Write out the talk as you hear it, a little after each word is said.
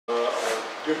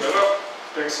Dear Vera,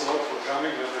 thanks a lot for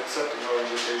coming and accepting our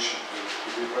invitation to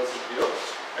be present here.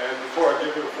 And before I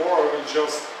give you the floor, I will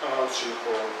just announce you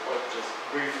for just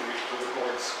briefly to the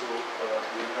colleagues who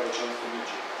didn't have a chance to meet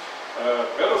you.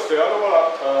 Vera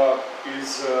Stoјарova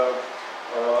is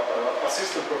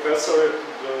assistant professor at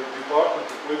the Department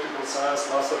of Political Science,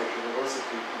 Masarikovom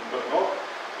University in Brnu,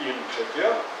 in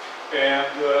Czechia. And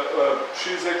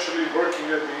she's actually working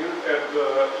at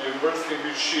the university in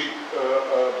which she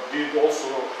did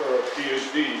also her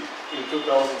PhD in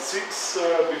 2006.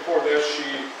 Before that,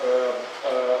 she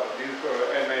did her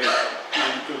MA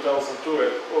in 2002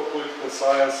 at Political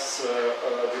Science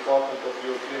Department of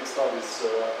European Studies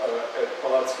at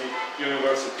Palatsky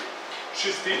University.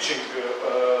 She's teaching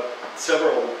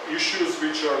several issues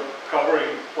which are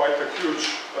covering quite a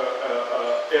huge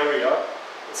area.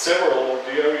 Several of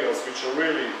the areas which are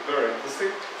really very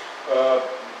interesting.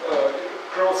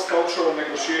 Cross-cultural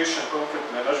negotiation, conflict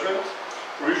management,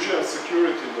 regional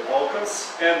security in the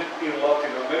Balkans and in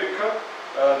Latin America.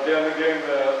 Then again,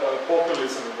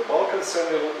 populism in the Balkans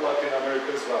and in Latin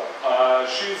America as well.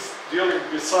 She's dealing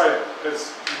beside,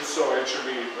 as you saw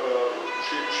actually,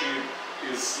 she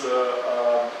is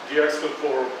the expert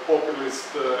for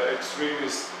populist,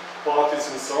 extremist parties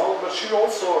and so on, but she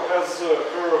also has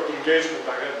her engagement,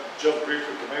 I had just briefly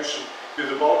to mention,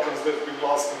 with the Balkans that's been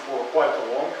lasting for quite a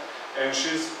long, and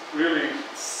she's really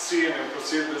seen and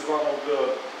perceived as one of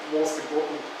the most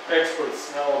important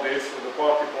experts nowadays for the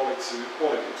party politics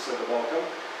at the Balkans.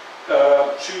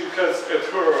 She has at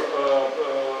her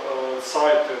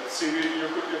site at CV, you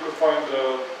could find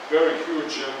a very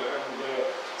huge and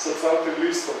substantive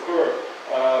list of her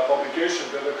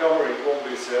publications that are covering all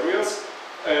these areas.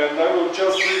 And I will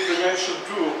just briefly mention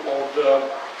two of the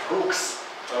books.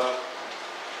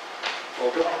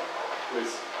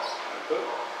 Please.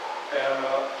 And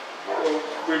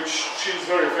which she's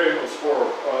very famous for.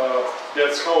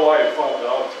 That's how I found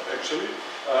out, actually.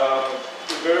 A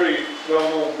very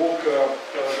well-known book,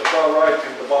 The Far Right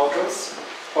in the Balkans,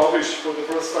 published for the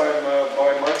first time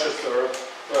by Manchester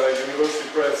University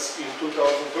Press in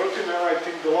 2013, and I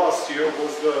think the last year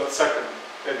was the second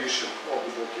edition of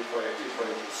the book, if I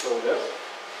saw that.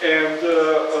 And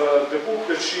the book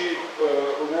that she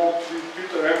wrote with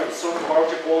Peter Emerson,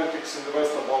 Party Politics in the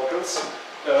Western Balkans,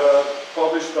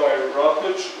 published by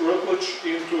Routledge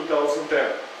in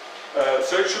 2010.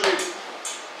 So actually,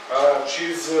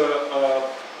 she's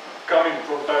coming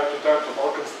from time to time to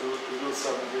Balkans to do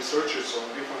some researches on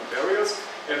different areas.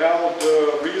 And now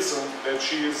the reason that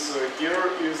she is here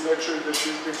is actually that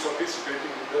she's been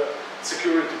participating in the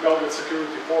Belgrade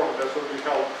Security Forum that will be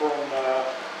held from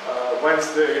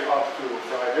Wednesday up to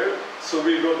Friday. So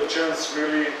we got the chance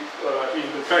really in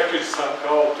the package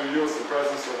somehow to use the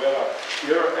presence of Vera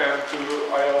here, and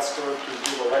I asked her to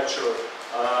give a lecture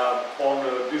on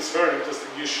this very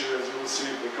interesting issue, as you will see,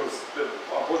 because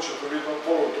unfortunately we don't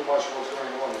follow too much what's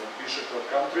going on in Visegrad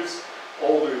countries,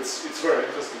 although it's very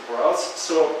interesting for us.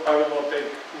 So I will not take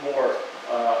more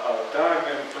time,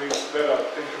 and please, Vera,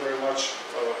 thank you very much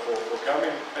for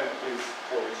coming, and please,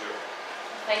 floor is yours.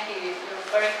 Thank you. You're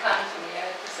very kind to me, I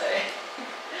have to say.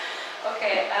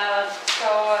 Okay, so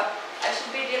I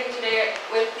should be dealing today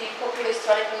with the populist,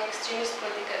 radical, and extremist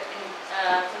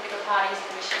political parties in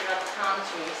Visegrad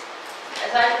countries.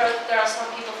 As I heard, there are some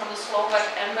people from the Slovak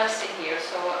embassy here,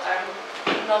 so I'm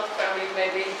not very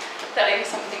maybe telling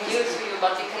something new to you,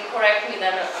 but you can correct me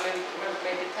then. I mean,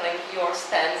 maybe telling your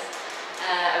stance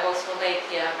about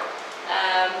Slovakia.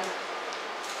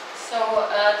 So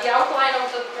the outline of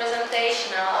the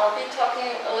presentation, I'll be talking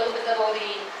a little bit about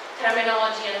the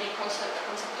terminology and the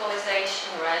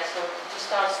conceptualization, right? So to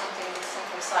start something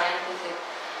scientific.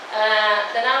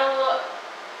 Then I will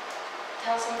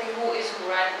tell something who is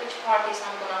who, right? Which parties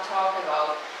I'm going to talk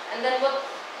about. And then what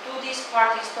do these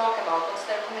parties talk about? What's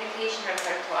their communication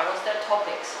repertoire? What's their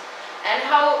topics? And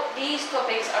how these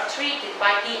topics are treated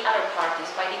by the other parties,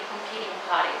 by the competing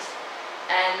parties.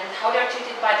 And how they're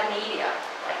treated by the media,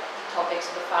 like the topics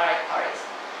of the far-right parties.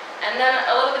 And then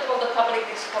a little bit about the public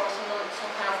discourse and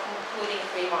some kind of concluding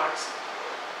remarks.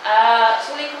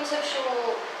 So the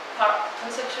conceptual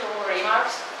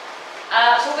remarks.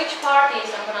 So which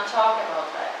parties I'm going to talk about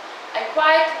that? I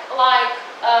quite like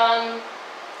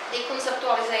the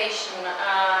conceptualization,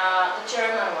 the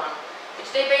German one,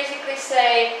 which they basically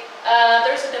say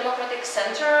there's a democratic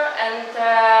center, and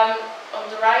on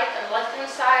the right and left-hand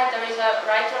side there is a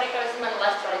right radicalism and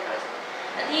left radicalism.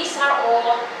 And these are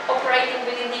all operating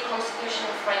within the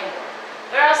constitutional framework.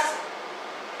 Whereas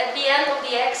at the end of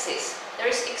the axis there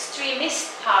is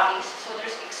extremist parties, so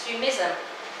there's extremism,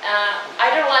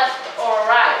 either left or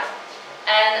right,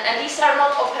 and these are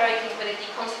not operating within the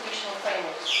constitutional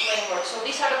framework.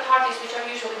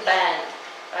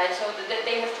 right? So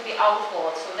they have to be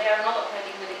outlawed, so they are not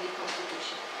operating within the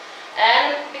constitution.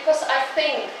 And because I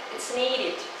think it's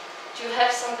needed to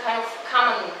have some kind of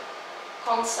common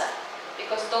concept,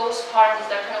 because those parties,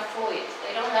 they're kind of fluid,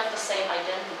 they don't have the same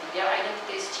identity, their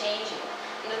identity is changing,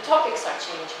 and the topics are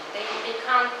changing. They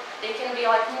can be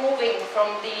like moving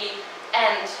from the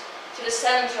end to the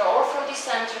center, or from the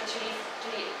center to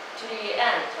the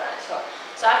end, right? So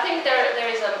I think there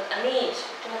is a need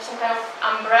to have some kind of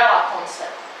umbrella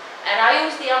concept, and I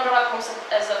use the umbrella concept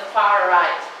as a far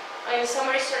right. I mean, some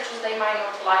researchers, they might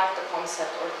not like the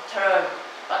concept or the term,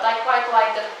 but I quite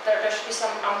like that there should be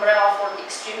some umbrella for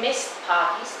extremist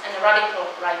parties and radical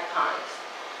right parties.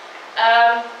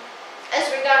 As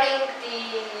regarding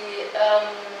the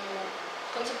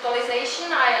conceptualization,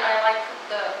 I like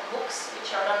the books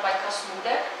which are done by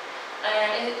Kasmudek.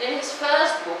 And in his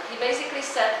first book, he basically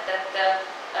said that the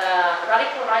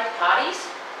radical right parties,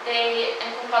 they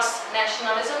encompass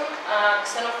nationalism,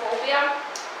 xenophobia,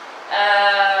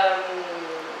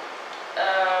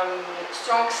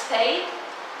 strong state,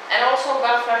 and also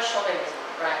welfare chauvinism,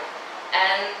 right?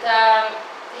 And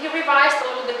he revised a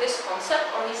little bit this concept,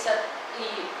 or he said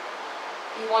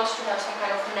he wants to have some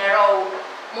kind of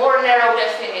more narrow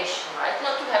definition, right?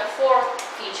 Not to have 4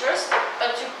 features,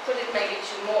 but to put it maybe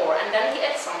to more. And then he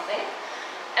adds something,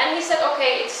 and he said,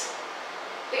 okay,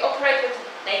 we operate with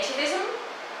nativism,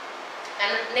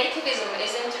 and nativism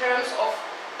is in terms of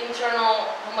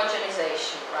internal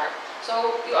homogenization, right?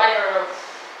 So you either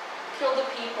kill the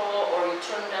people, or you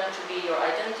turn them to be your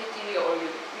identity, or you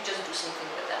just do something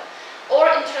with them. Or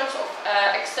in terms of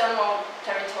external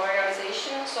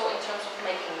territorialization, so in terms of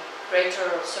making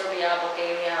greater Serbia,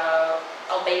 Bulgaria,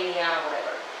 Albania,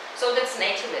 whatever. So that's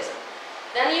nativism.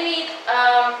 Then you need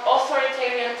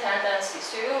authoritarian tendencies,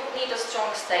 so you need a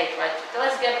strong state, right?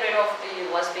 Let's get rid of the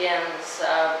lesbians,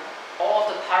 all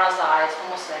of the parasites,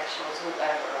 homosexuals,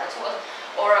 whoever, right? So,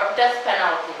 or death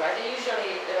penalty, right? They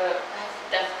usually have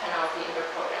death penalty in their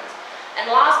programs. And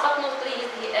last but not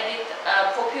least, he added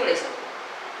populism.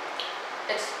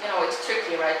 It's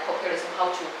tricky, right? Populism,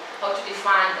 how to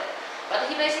define that. But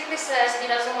he basically says he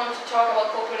doesn't want to talk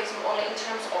about populism only in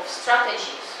terms of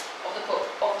strategies of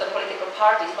the political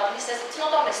parties, but he says it's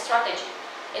not only strategy,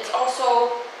 it's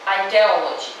also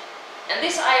ideology. And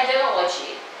this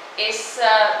ideology is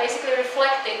basically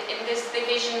reflected in this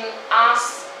division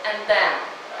us and them,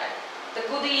 right? The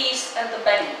goodies and the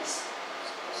baddies.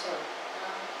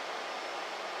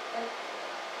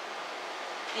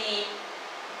 The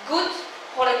good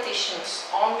politicians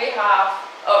on behalf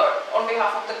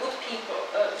of the good people,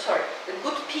 the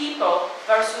good people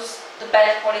versus the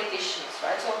bad politicians,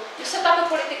 right? So you set up a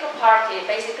political party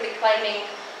basically claiming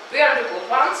we are the good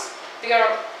ones, we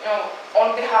are,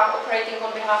 operating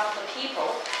on behalf of the people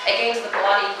against the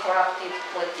bloody, corrupted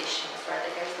politicians, right?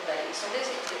 Against the baddies. So that's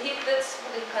what he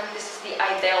claims. This is the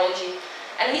ideology,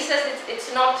 and he says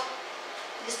it's not.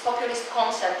 This populist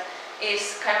concept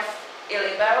is kind of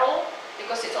illiberal,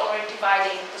 because it's already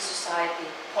dividing the society,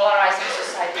 polarizing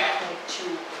society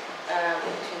between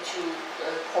two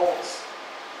poles.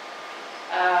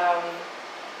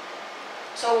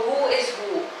 So who is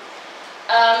who?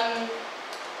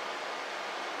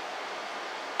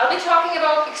 I'll be talking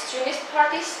about extremist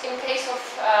parties. In case of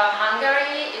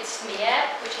Hungary, it's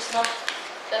MIEP, which is not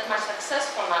that much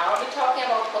successful now. I'll be talking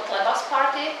about Kotleba's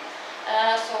party,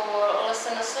 so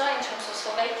LSNS in terms of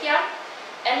Slovakia.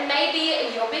 And maybe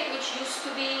a Jobbik, which used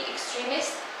to be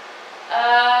extremist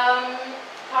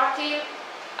party.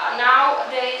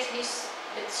 Nowadays he's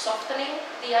a bit softening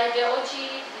the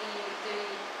ideology,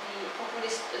 the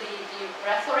populist, the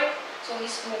rhetoric, so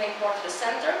he's moving more to the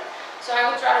center. So I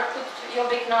would rather put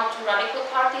Jobbik now to radical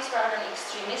parties rather than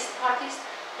extremist parties.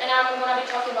 And I'm going to be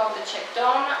talking about the Czech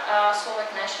Don, Slovak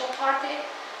National Party,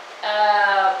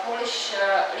 Polish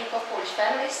League of Polish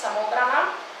Families,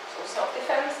 Samobrana, so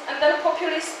self-defense, and then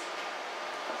populist,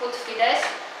 I put Fidesz,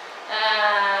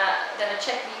 then a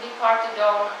Czech VD party,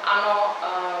 Don, ANO,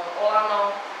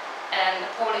 Olano, and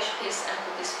Polish PiS and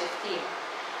PiS 15.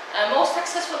 Most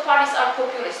successful parties are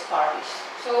populist parties.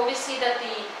 So we see that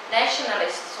the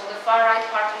nationalists, so the far-right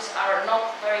parties, are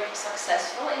not very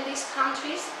successful in these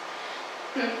countries.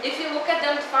 If you look at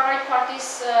them, the far-right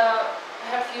parties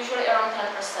have usually around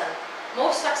 10%.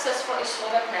 Most successful is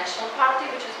Slovak National Party,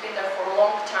 which has been there for a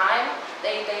long time.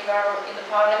 They were in the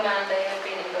parliament, they have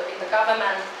been in the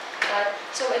government.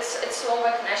 So it's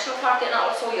Slovak National Party and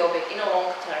also Jobbik in a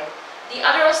long term. The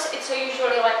others, it's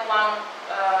usually like one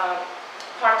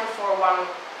party for one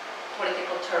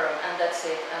political term, and that's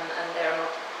it, and they're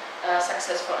not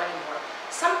successful anymore.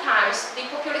 Sometimes the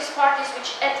populist parties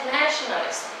which add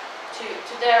nationalism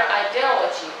to their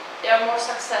ideology, they are more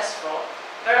successful,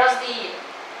 whereas the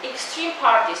extreme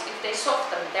parties, if they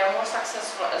soften, they are more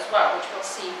successful as well, which we'll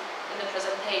see in the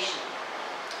presentation.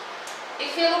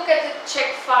 If you look at the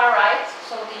Czech far right,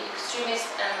 so the extremist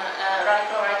and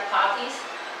radical right parties,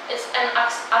 it's an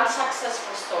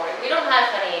unsuccessful story. We don't have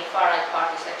any far right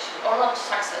parties actually, or not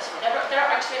successful. There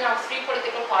are actually now 3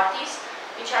 political parties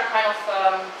which are kind of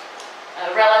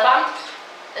relevant,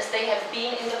 as they have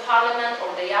been in the parliament, or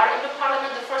they are in the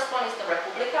parliament. The first one is the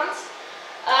Republicans.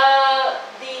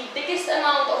 The biggest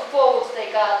amount of votes they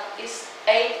got is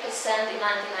 8% in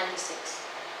 1996.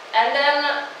 And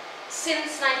then,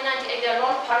 since 1998, they are a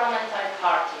non-parliamentary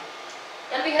party.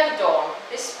 Then we have Dawn.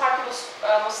 This party was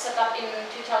set up in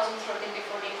 2013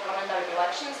 before the parliamentary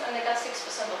elections, and they got 6%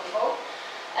 of the vote.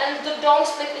 And the Dawn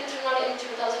split internally in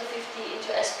 2015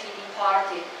 into SPD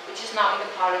party, which is now in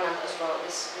the parliament as well,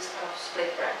 this kind of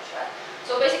split branch, right?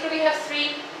 So basically we have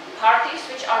 3 parties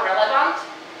which are relevant,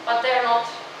 but they're not,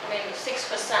 I mean, 6%,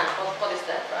 what is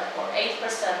that, right? Or 8%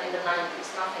 in the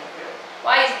 90s, nothing really.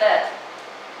 Why is that?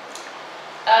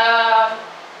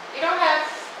 We don't have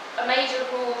a major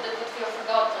group that would feel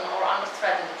forgotten or under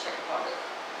threat in the Czech Republic.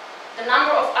 The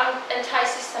number of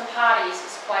anti-system parties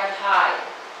is quite high.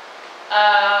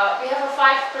 We have a 5%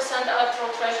 electoral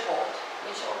threshold,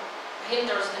 which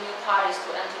hinders the new parties to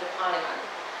enter the parliament.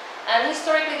 And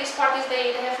historically, these parties,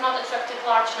 they have not attracted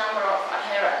large number of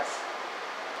adherents.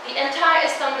 The entire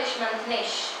establishment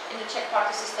niche in the Czech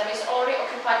party system is already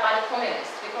occupied by the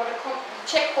communists, because the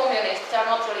Czech communists are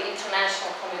not really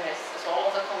international communists, as all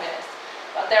of the communists,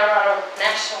 but there are a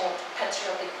national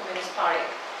patriotic communist party.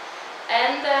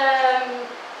 And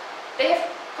they have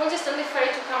consistently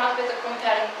failed to come up with a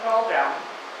comparing program.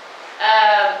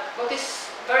 What is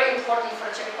very important for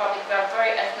the Czech Republic, we are a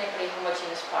very ethnically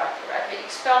homogeneous party, right? We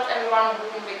expelled everyone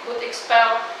whom we could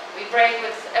expel, we break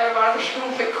with everyone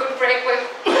whom we could break with.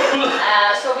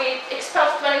 So we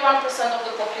expelled 21% of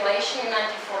the population in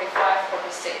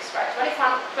 1945-46, right?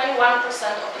 21%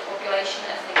 of the population,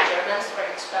 ethnic Germans, were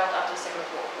expelled after the Second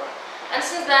World War. And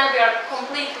since then we are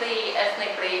completely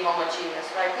ethnically homogeneous,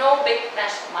 right? No big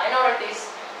national minorities,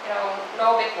 you know,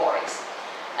 no big worries.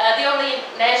 The only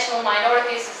national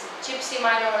minorities is the Gypsy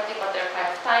minority, but they're kind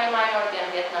of tiny minority, and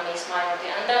Vietnamese minority,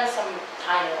 and then some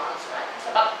tiny ones, right? So,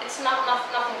 but it's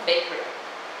nothing big really.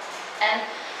 And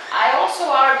I also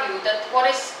argue that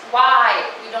why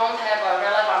we don't have a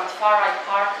relevant far-right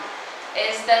party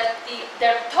is that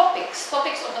their topics of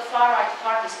the far-right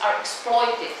parties are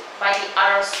exploited by the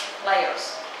other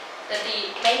players. That the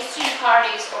mainstream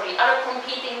parties or the other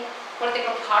competing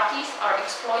political parties are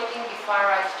exploiting the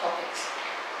far-right topics.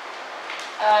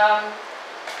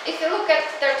 If you look at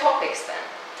their topics then,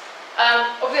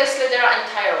 obviously they are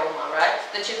anti-Roma, right?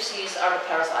 The Gypsies are the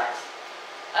parasites.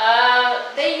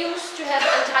 They used to have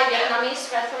anti-Vietnamese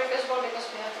rhetoric as well, because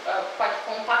we have a quite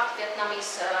compact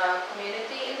Vietnamese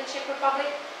community in the Czech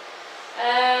Republic.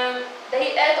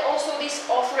 They add also these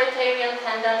authoritarian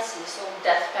tendencies, so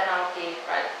death penalty,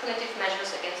 right? Punitive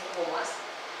measures against the homeless.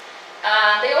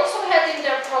 They also had in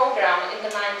their program in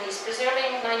the 90s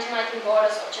preserving 1919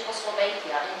 borders of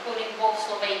Czechoslovakia, including both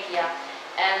Slovakia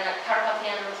and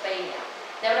Carpathian Ruthenia.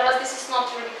 Nevertheless, this is not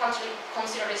really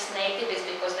considered as nativist,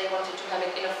 because they wanted to have it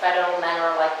in a federal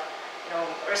manner, like, you know,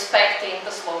 respecting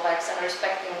the Slovaks and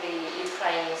respecting the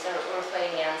Ukrainians and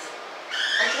Ruthenians,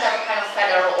 and to have a kind of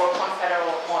federal or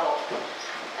confederal model.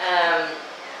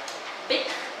 Big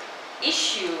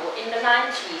issue in the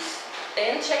 90s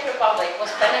in Czech Republic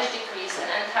was Beneš decrees and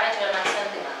anti-German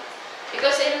sentiment.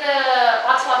 Because in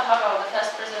Václav Havel, the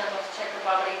first president of the Czech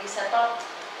Republic, he said, well,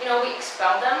 you know, we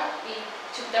expelled them, we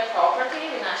took their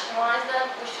property, we nationalized them,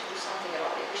 we should do something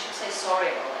about it, we should say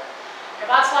sorry about it.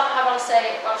 And Václav Havel said,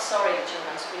 well, sorry,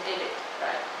 Germans, we did it,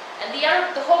 right? And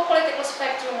the whole political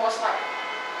spectrum was like,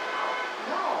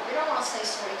 no, we don't want to say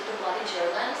sorry to the bloody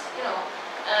Germans, you know,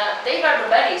 they are the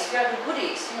baddies, we are the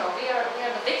goodies, you know, we are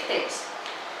the victims.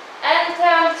 And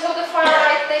so the far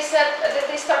right, they said that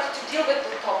they started to deal with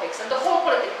the topics, and the whole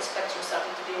political spectrum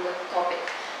started to deal with the topic.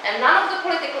 And none of the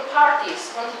political parties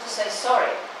wanted to say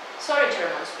sorry. Sorry,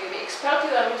 Germans, we expelled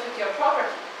you and loot with your property.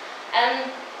 And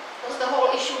it was the whole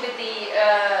issue with the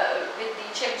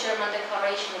Czech-German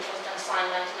declaration, which was then signed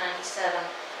in 1997,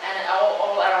 and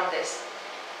all around this.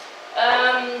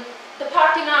 The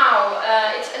party now,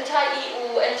 it's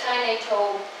anti-EU,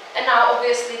 anti-NATO, and now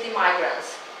obviously the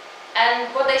migrants.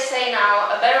 And what they say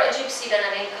now, a better a gypsy than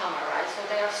an incomer, right? So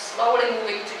they are slowly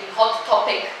moving to the hot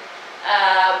topic,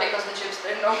 because the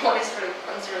gypsies, no one is really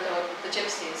considered the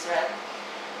gypsies, right?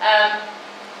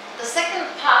 The second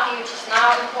party, which is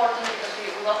now important because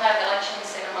we will have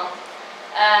elections in a month,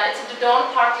 it's the Dawn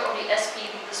party or the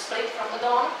SPD, the split from the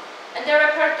Dawn. and their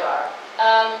repertoire.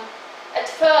 At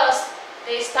first,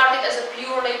 they started as a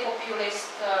purely populist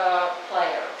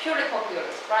player, purely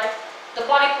populist, right? The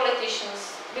bloody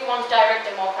politicians, we want direct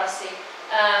democracy,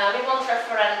 we want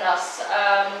referendums,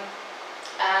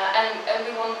 and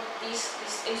we want these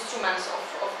instruments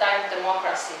of direct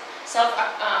democracy,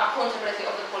 self-accountability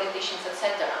of the politicians,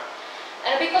 etc.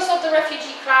 And because of the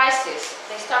refugee crisis,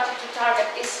 they started to target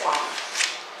Islam.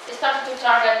 They started to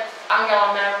target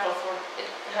Angela Merkel for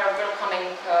her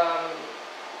welcoming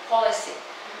policy,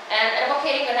 and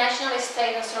advocating a nationalist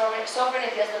state and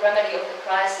sovereignty as the remedy of the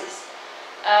crisis.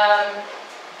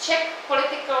 Czech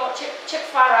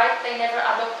far right, they never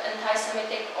adopt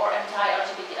anti-Semitic or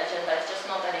anti-LGBT agenda. It's just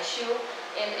not an issue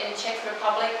in Czech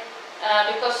Republic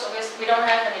because we don't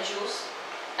have any Jews,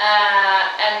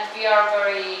 and we are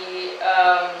very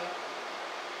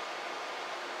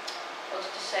what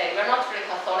to say? We're not really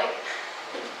Catholic.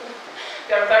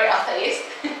 We are very atheist.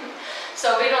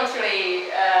 So we don't really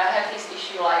have this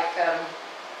issue like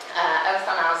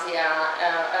euthanasia,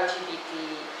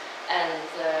 LGBT, and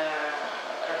I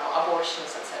don't know,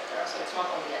 abortions, etc. So it's not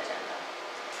on the agenda.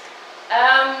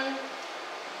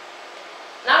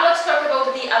 Now let's talk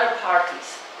about the other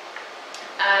parties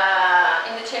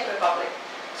in the Czech Republic.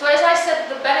 So as I said,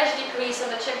 the Beneš decrees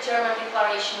and the Czech-German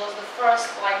declaration was the first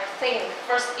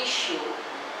first issue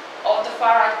of the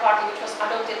far-right party which was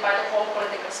adopted by the whole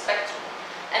political spectrum.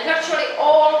 And virtually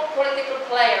all political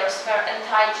players were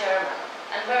anti-German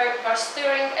and were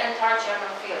stirring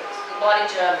anti-German feelings, the bloody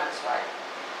Germans, right?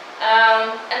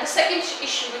 And the second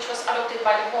issue which was adopted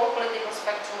by the whole political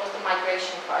spectrum was the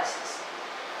migration crisis.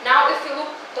 Now if you look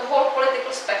at the whole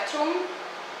political spectrum,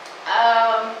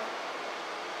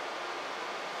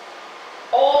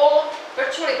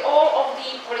 virtually all of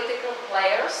the political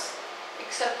players,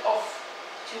 except of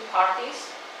two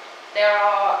parties, they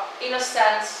are, in a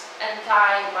sense,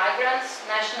 anti-migrants,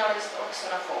 nationalist or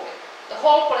xenophobic. The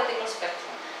whole political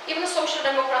spectrum. Even the Social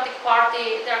Democratic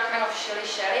Party, they're kind of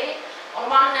shilly-shelly. On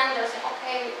one hand, they're saying,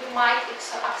 okay, we might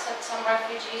accept some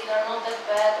refugees, they're not that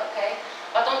bad, okay.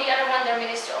 But on the other hand, their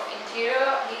Minister of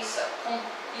Interior, he's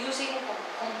using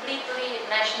completely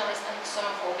nationalist and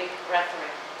xenophobic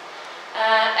rhetoric.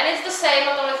 And it's the same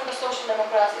not only for the Social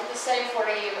Democrats, it's the same for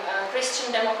the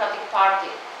Christian Democratic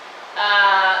Party.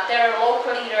 Their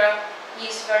local leader,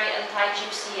 he's very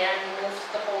anti-gypsy and he moved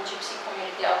the whole gypsy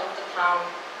community out of the town.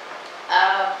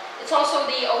 It's also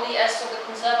the ODS of the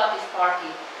Conservative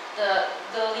Party. The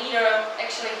leader,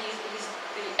 actually he's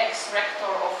the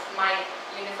ex-rector of my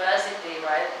university,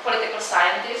 right? Political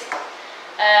scientist.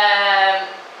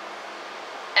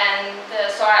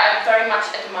 So I very much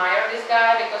admire this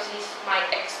guy because he's my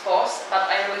ex-boss, but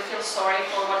I really feel sorry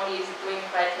for what he is doing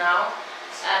right now.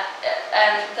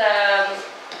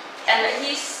 And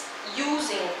he's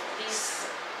using this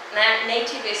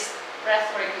nativist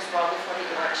rhetoric as well before the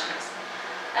elections.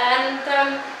 And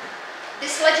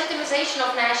this legitimization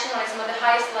of nationalism at the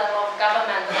highest level of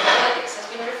government and politics has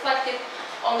been reflected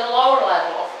on the lower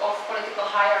level of political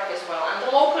hierarchy as well. And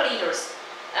the local leaders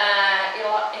in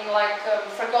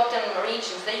forgotten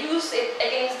regions, they use it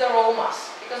against the Romas,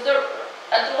 because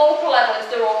at the local level it's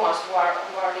the Romas who are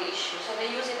the issue. So they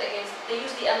use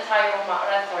the anti-Roma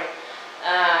rhetoric.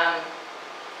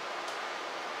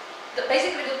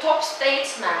 Basically the top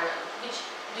statesmen which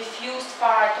diffused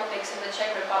far-right topics in the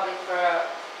Czech Republic were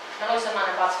Miloš Zeman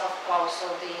and Václav Klaus, so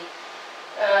the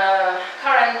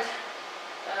current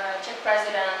Czech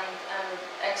president and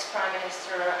ex-prime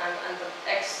minister and the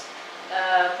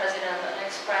ex-president and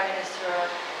ex-prime minister,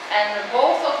 and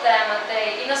both of them,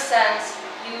 they in a sense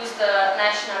use the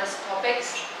nationalist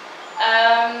topics.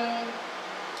 I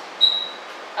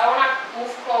want to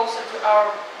move closer to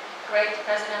our great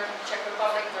president of the Czech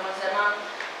Republic, Miloš Zeman,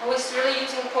 who is really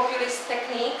using populist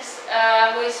techniques,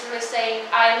 who is really saying,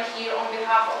 I am here on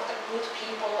behalf of the good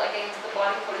people against the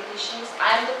bloody politicians,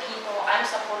 I am the people, I am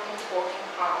supporting the working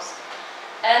class.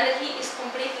 And he is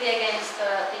completely against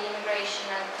the immigration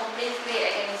and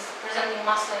completely against presenting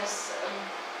Muslims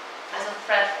as a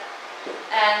threat.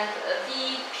 And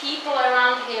the people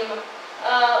around him,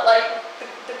 like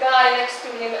the guy next to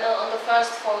him on the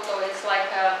first photo, it's like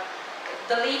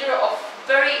the leader of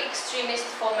very extremist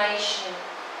formation.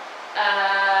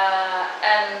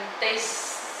 And they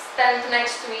stand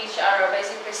next to each other,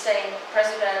 basically saying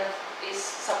president is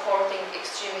supporting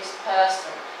extremist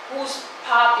person, whose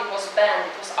party was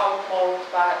banned, it was outlawed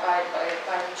by the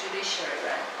judiciary.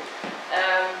 Right?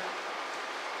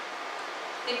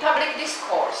 The public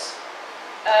discourse,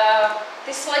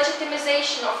 this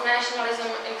legitimization of nationalism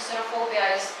and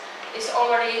xenophobia is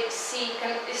already seen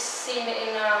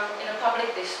in a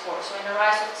public discourse, so in the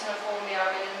rise of xenophobia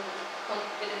within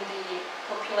within the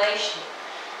population.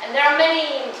 And there are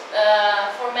many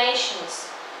formations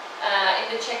in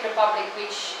the Czech Republic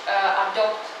which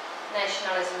adopt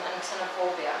nationalism and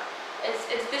xenophobia.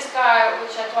 It's this guy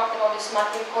which I talked about, this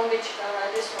Martin Konvic,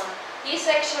 this one. He's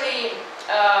actually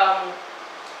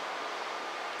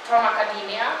from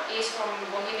academia. He's from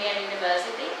Bohemian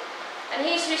University, and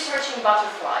he's researching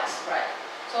butterflies, right?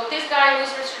 So this guy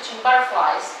who's researching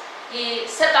butterflies, he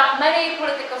set up many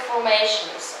political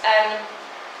formations, and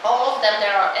all of them,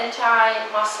 they are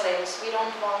anti-Muslims. We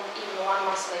don't want even one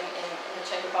Muslim in the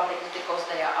Czech Republic because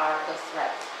they are the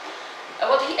threat.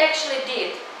 What he actually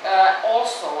did,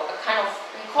 also, a kind of,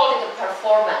 he called it a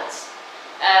performance.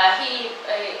 He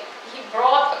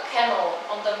brought a camel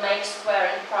on the main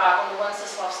square in Prague, on the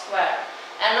Wenceslav Square.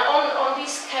 And on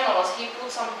these camels, he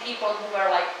put some people who were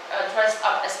like dressed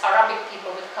up as Arabic people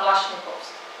with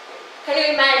Kalashnikovs. Can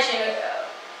you imagine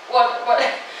what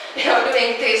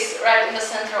doing this right in the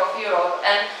center of Europe?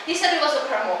 And he said it was a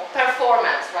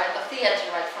performance, right, a theater,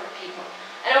 right, for the people.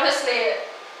 And obviously,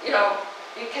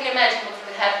 you can imagine what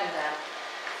would happen then.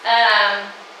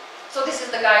 So this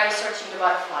is the guy researching the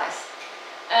butterflies.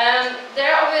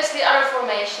 There are obviously other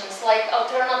formations, like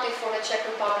Alternative for the Czech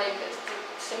Republic,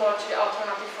 similar to the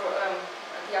Alternative for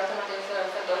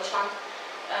Deutschland.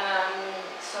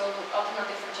 So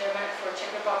Alternative for Germany, for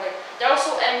Czech Republic. There are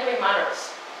also angry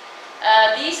mothers.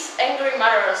 These angry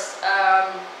mothers,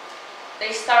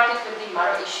 they started with the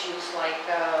mother issues like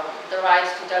the right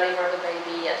to deliver the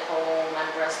baby at home and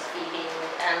breastfeeding,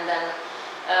 and then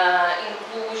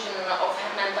inclusion of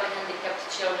mentally handicapped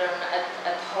children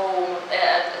at home,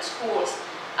 at schools.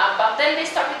 But then they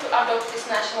started to adopt this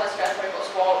nationalist rhetoric as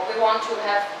well. We want to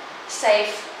have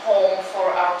safe home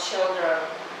for our children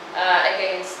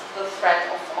against the threat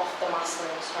of the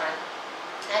Muslims, right?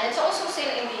 And it's also seen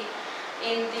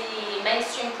in the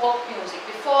mainstream pop music.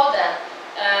 Before then,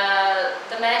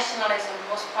 the nationalism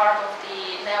was part of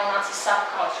the neo-Nazi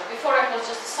subculture. Before it was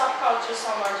just a subculture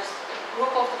somewhere, just a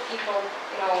group of the people,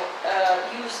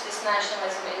 use this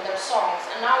nationalism in their songs.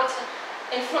 And now it's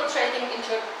infiltrating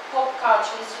into pop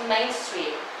culture, it's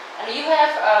mainstream. And you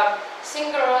have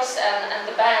singers and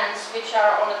the bands which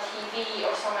are on a TV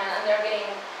or somewhere, and they're getting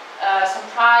some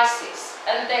prizes,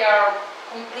 and they are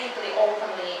completely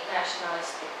openly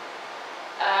nationalistic.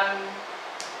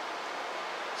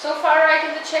 So far right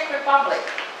in the Czech Republic,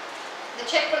 the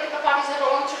Czech political parties have a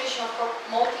long tradition of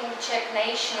promoting Czech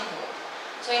nationhood.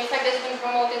 So in fact it's been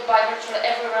promoted by virtually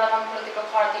every relevant political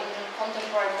party in the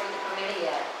contemporary political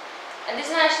milieu. And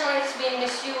this nationalism is being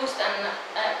misused and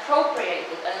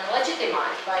appropriated and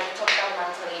legitimized by the top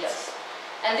governmental leaders.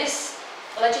 And this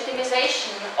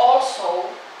legitimization also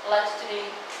led to the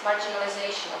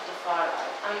marginalization of the far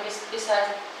right. I mean, besides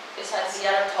the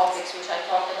other topics which I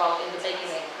talked about in the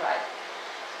beginning, right?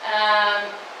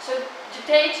 So the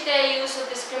day-to-day use of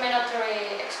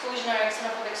discriminatory, exclusionary,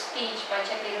 xenophobic speech by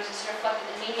Czech leaders is reflected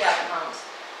in media accounts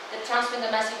that transmit the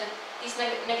message that these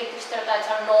negative stereotypes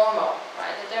are normal,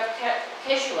 right? That they are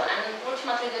casual, and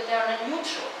ultimately that they are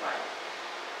neutral, right?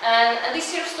 And this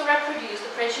serves to reproduce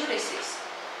the prejudices,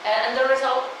 and the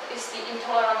result is the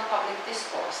intolerant public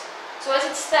discourse. So as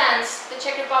it stands, the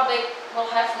Czech Republic will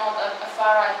have not a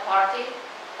far-right party,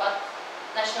 but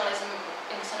nationalism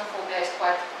and xenophobia is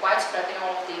quite widespread in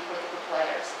all of the political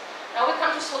players. Now we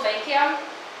come to Slovakia.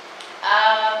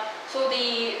 So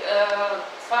the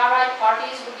far-right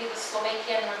parties would be the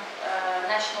Slovakian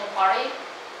National Party,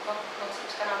 not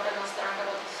Srbská národná stránka,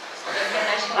 but Slovakian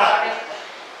National Party.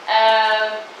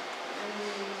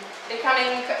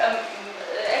 Becoming,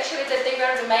 actually that they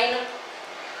were the main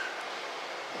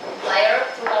player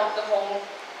throughout the whole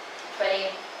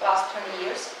last 20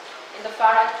 years in the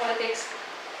far-right politics.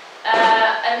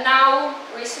 And now,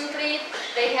 recently,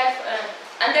 they have,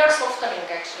 and they are softening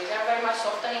actually, they are very much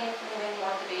softening, moving more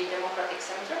to the democratic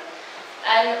center.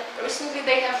 And recently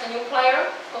they have a new player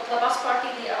called Labas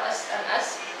Party, the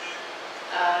LSNS,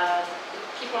 the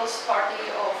People's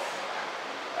Party of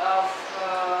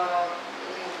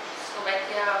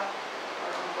Slovakia,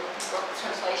 or the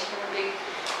translation would be.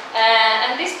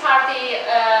 And this party,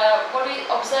 what we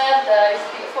observed is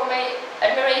the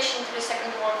admiration to the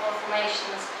Second World War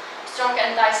formations, strong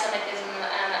anti-Semitism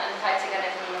and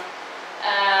anti-Ziganism,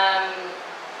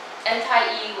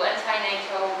 anti-EU,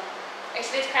 anti-NATO.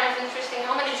 Actually, it's kind of interesting.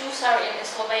 How many Jews are in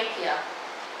Slovakia?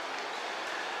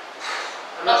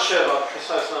 I'm not sure about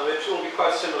precise number. It will be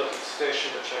quite similar to the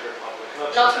situation in the Czech Republic.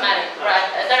 Not many, right?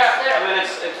 I mean,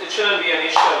 it shouldn't be an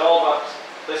issue at all, but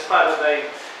despite that, they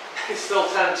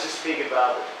still tend to speak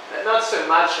about it. Not so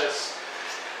much as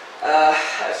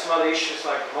some other issues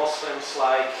like Muslims,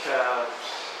 like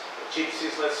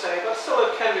gypsies, let's say, but still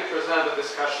it can be presented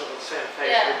discussion on the same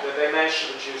page, that they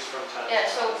mention the Jews from time to time.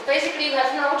 So basically you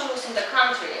have no Jews in the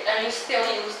country, and you still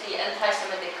use the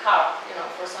anti-Semitic card,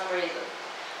 for some reason.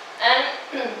 And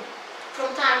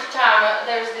from time to time,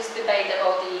 there's this debate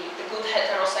about the good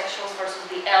heterosexuals versus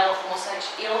the ill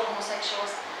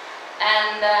homosexuals,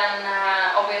 and then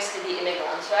obviously the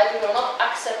immigrants, right? We will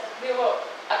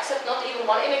accept not even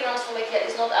one immigrant. Slovakia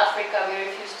is not Africa. We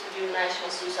refuse to do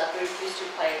national suicide. We refuse to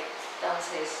play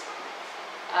dances.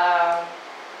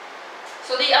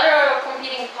 So the other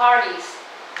competing parties,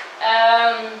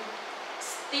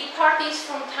 the parties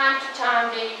from time to time,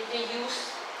 they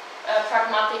use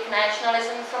pragmatic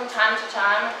nationalism from time to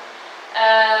time.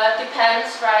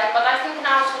 Depends, right? But I think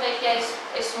now Slovakia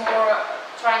is more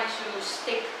trying to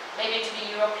stick maybe to the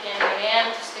European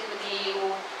Union, to stick with the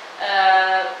EU,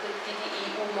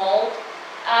 mold.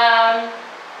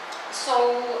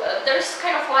 So there's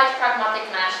kind of light pragmatic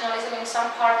nationalism in some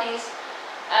parties.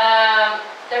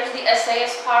 There's the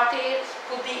SAS party,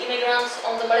 put the immigrants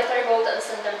on the military boat and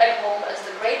send them back home, as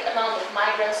the great amount of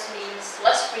migrants means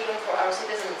less freedom for our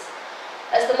citizens.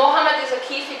 As the Mohammed is a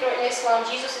key figure in Islam,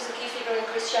 Jesus is a key figure in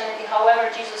Christianity.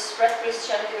 However, Jesus spread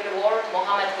Christianity with a word,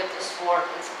 Mohammed with a sword.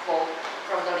 It's a quote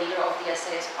from the leader of the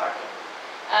SAS party.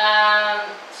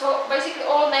 So basically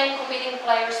all main competing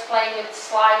players play with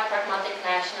slight pragmatic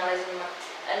nationalism,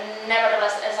 and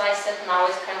nevertheless, as I said, now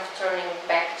it's kind of turning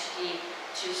back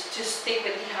to stick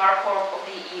with the hardcore of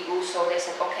the EU. So they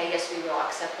said, okay, yes, we will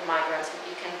accept the migrants, but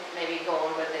you can maybe go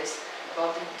on with this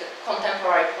about the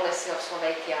contemporary policy of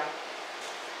Slovakia.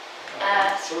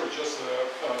 Sorry, just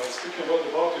speaking about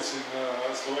the parties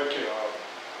in Slovakia,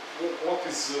 what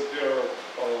is their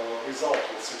result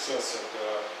of success at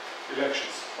the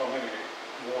elections? How many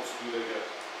votes do they get?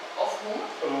 Of whom?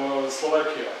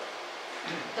 Slovakia.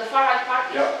 The far-right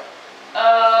parties? Yeah.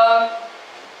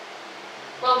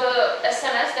 Well, the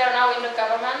SNS, they are now in the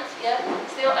government,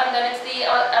 still, and then it's the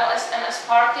LSNS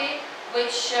party,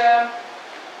 which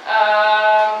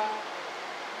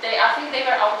I think they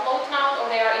were outlawed now, or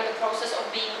they are in the process of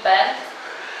being banned.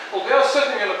 Well, they are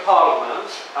sitting in the parliament.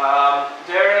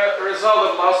 Their result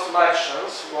of last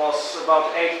elections was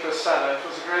about 8%, and it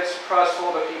was a great surprise for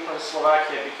all the people in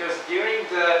Slovakia, because during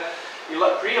the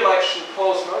pre-election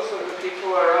polls, most of the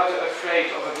people were rather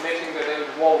afraid of admitting that they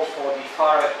would vote for the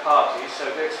far-right party, so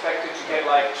they expected to get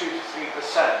like 2 to 3%.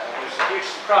 And it was a huge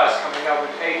surprise coming out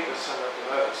with 8% of the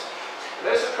votes.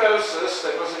 There's a process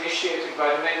that was initiated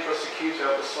by the main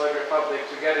prosecutor of the Slovak Republic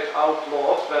to get it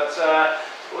outlawed, but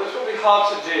well, it will be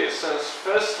hard to do, since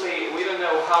firstly, we don't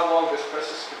know how long this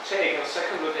process could take, and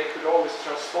secondly, they could always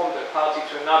transform the party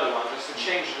to another one, just to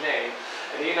change the name.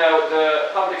 And the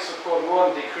public support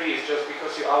won't decrease just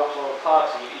because you outlaw a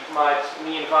party. It might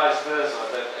mean vice versa,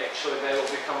 that actually they will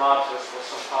become martyrs for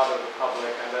some part of the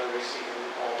public and then receive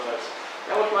all votes.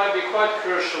 Now what might be quite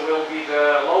crucial will be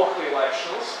the local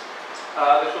elections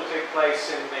that will take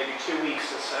place in maybe 2 weeks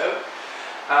or so.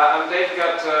 And they've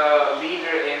got a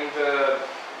leader in the...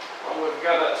 Well,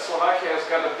 Slovakia has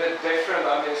got a bit different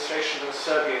administration than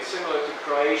Serbia. It's similar to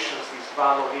Croatians, these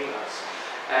Banovinas.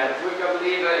 And we've got a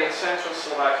leader in central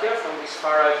Slovakia from this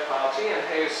far-right party, and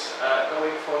he's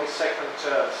going for his second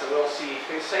term. So we'll see if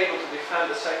he's able to defend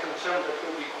the second term. That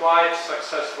will be quite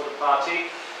successful for the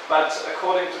party. But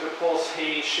according to the polls,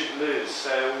 he should lose.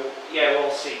 So yeah,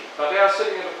 we'll see. But they are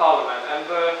sitting in the parliament, and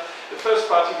the first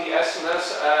party, the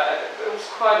SNS, there was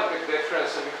quite a big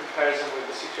difference in comparison with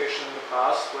the situation in the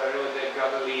past, where really they've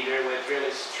got a leader with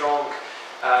really strong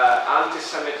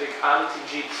anti-Semitic,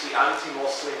 anti-Gypsy,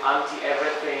 anti-Muslim,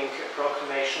 anti-everything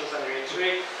proclamations and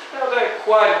rhetoric. Now they're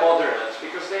quite moderate,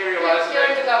 because they realize that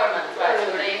they're in the government, right?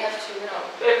 So they have to,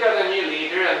 They've got a new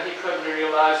leader, and he probably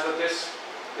realized that this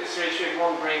rhetoric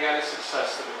won't bring any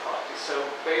success to the party. So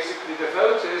basically the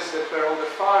vote is that we're on the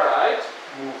far right,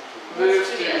 move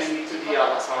to the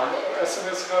other party.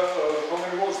 SNS, how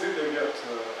many votes did they get at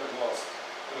the last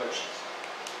elections?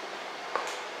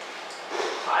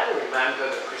 I don't remember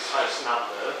the precise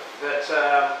number, but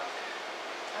I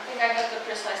think I got the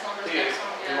precise number. Okay,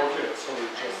 sorry,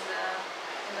 just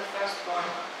in the first one.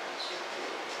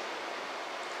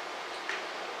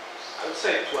 I would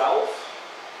say 12.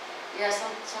 Yeah,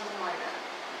 something like that.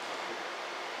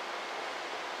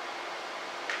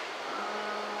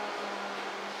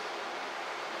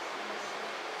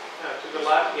 To the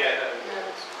left, yeah. Yeah,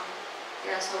 that's fine.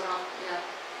 Yeah, so not, yeah.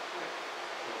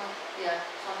 Yeah,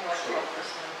 something like 12%.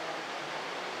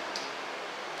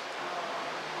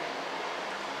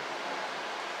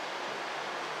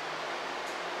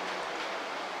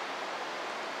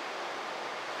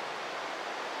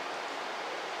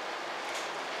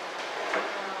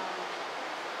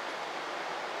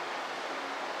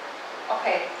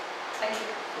 Okay, thank you.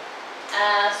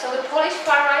 So the Polish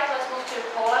far right, let's move to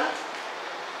Poland.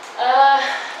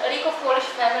 A league of Polish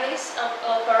families of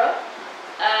Pearl.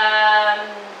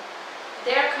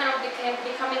 They're kind of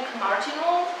becoming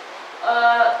marginal.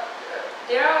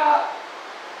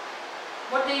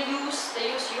 What they use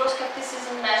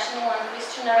Euroscepticism, national and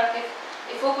Christian narrative.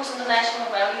 They focus on the national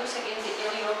values against the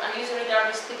Europe, and usually there are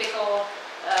these typical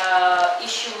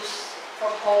issues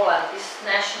for Poland. This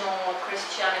national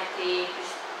Christianity,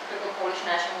 this typical Polish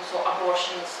national, so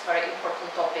abortions, very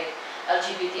important topic.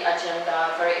 LGBT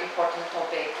agenda, very important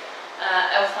topic.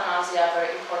 Euthanasia,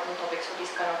 very important topic. So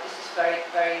this is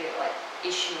very like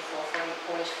issue for the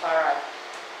Polish far right.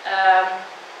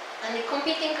 And the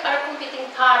competing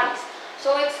parties.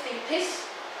 So it's the PiS,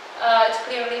 it's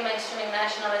clearly mainstreaming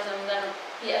nationalism, then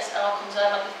PSL,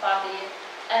 Conservative Party,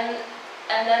 and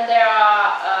then there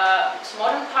are some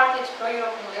modern parties,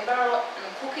 pro-European liberal, and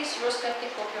cookies,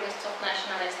 Eurosceptic, populists of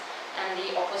nationalists, and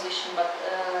the opposition, but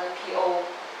PO.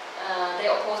 They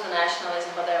oppose the nationalism,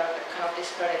 but they are kind of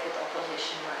discredited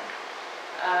opposition, right?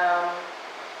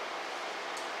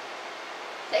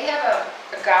 They have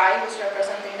a guy who's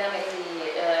representing them in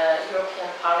the European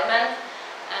Parliament,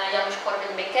 Janusz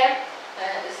Korwin-Mikke.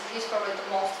 He's probably the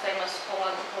most famous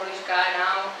Polish guy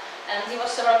now, and he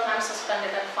was several times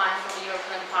suspended and fined from the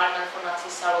European Parliament for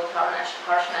Nazi salute,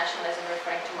 harsh nationalism,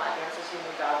 referring to migrants as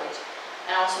human garbage,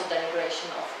 and also denigration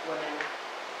of women.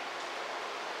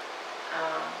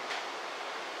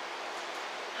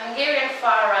 Hungarian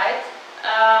far right,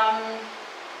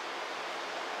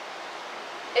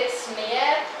 it's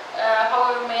MER,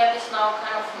 however MER is now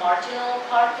kind of marginal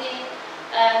party,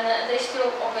 and they still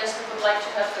obviously would like to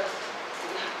have the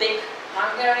big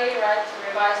Hungary, right, to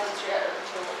revise the Trianon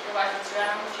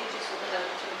Treaty,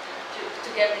 to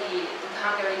get the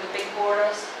Hungary, the big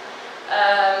borders.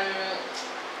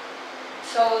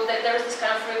 So there is this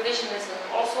kind of revisionism.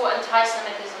 Also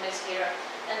anti-Semitism is here.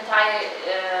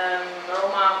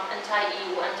 Anti-Roma,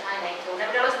 anti-EU, anti-NATO.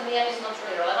 Nevertheless, MER is not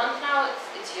really relevant now.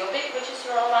 It's Jobbik, which is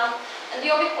relevant. And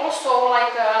Jobbik also,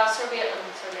 like the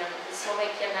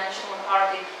Slovakian National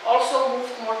Party, also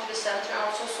moved more to the center and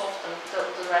also softened the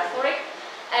rhetoric.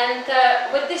 And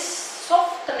with this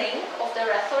softening of the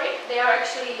rhetoric, they are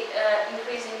actually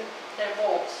increasing their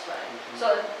votes, right?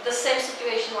 So the same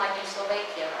situation like in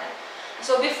Slovakia, right?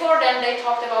 So before then, they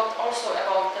talked also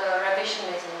about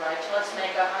revisionism, right? So let's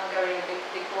make a Hungary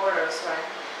big borders, right?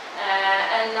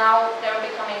 And now they're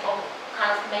becoming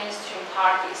kind of mainstream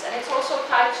parties, and it's also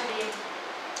tied to the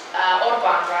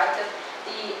Orbán, right?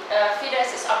 The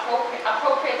Fidesz is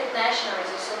appropriated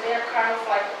nationalism, so they are kind of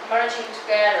like merging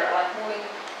together, like moving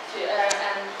to,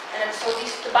 and so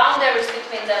the boundaries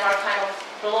between them are kind of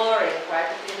blurring, right?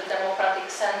 Between the democratic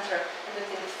center and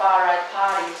between the far right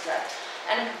parties, right?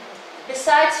 And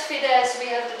besides Fidesz, we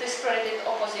have the discredited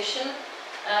opposition,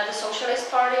 the Socialist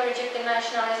Party rejecting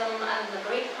nationalism, and the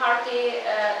Greek Party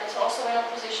is also in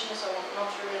opposition, so not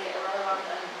really relevant,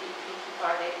 and the DP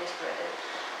Party is discredited.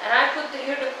 And I put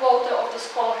here the quote of the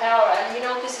scholar Heller, and you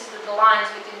notice that the lines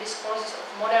between discourses of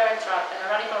moderate right and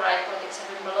radical right politics have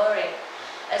been blurring.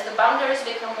 As the boundaries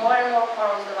become more and more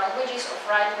porous, the languages of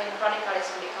right-wing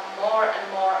radicalism become more and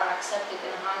more unaccepted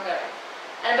in Hungary.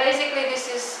 And basically this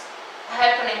is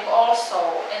happening also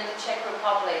in the Czech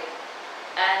Republic,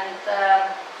 and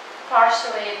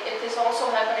partially it is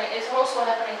also happening. It's also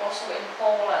happening also in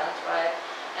Poland, right?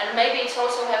 And maybe it's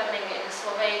also happening in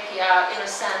Slovakia in a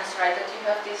sense, right? That you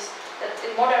have this that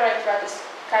the moderate right is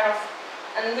kind of,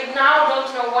 and we now don't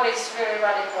know what is really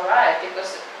radical right,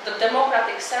 because the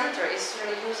democratic center is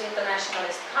really using the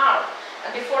nationalist card,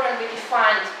 and before then we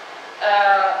defined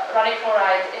radical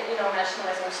right,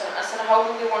 nationalism, and how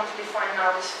do we want to define now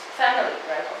this family,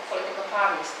 right, of political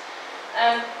parties?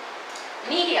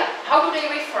 Media, how do they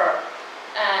refer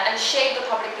and shape the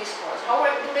public discourse? How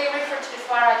do they refer to the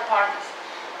far right parties?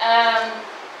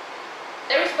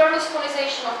 There is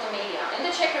Berlusconization of the media. In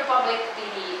the Czech Republic,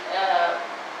 the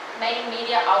main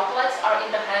media outlets are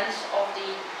in the hands of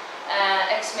the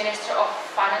ex-minister of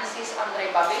Finances,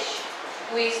 Andrej Babiš,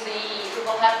 who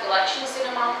will have elections in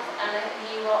a month, and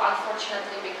he will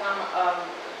unfortunately become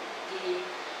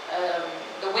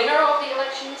the winner of the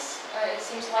elections. It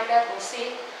seems like that. We'll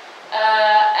see.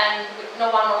 And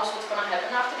no one knows what's going to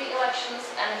happen after the elections.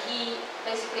 And he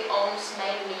basically owns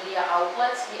main media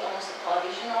outlets. He owns the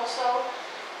television also,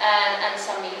 and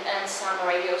some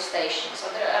radio stations.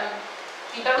 So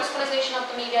the Berlusconization of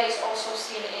the media is also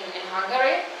seen in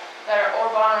Hungary, where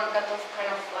Orbán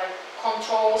kind of like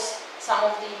controls some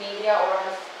of the media, or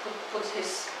have put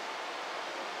his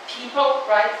people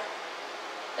right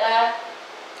there.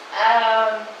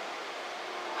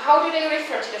 How how do they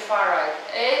refer to the far right?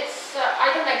 It's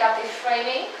either negative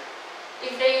framing,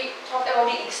 if they talk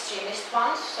about the extremist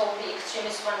ones, so the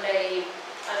extremists when they,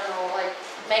 I don't know, like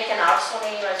make an arson,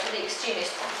 right, so the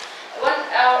extremist ones.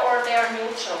 Or they are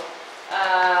neutral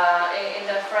in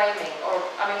the framing, or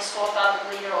I mean, Slota,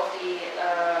 the leader of the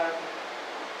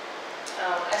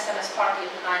SMS party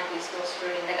in the 90s, was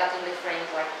really negatively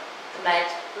framed, like the mad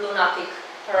lunatic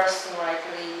person, right?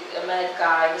 Really a mad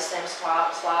guy, the same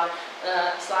Slavic,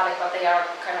 but they are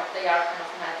kind of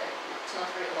mad. It's not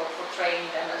really about portraying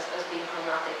them as being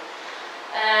lunatic.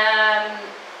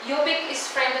 Jobbik is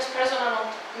framed as persona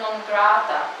non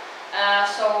grata.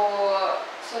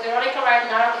 So the radical right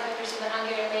narrative appears in the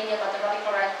Hungarian media, but the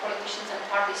radical right politicians and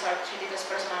parties are treated as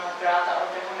persona non grata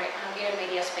of the Hungarian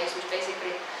media space, which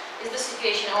basically is the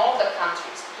situation in all the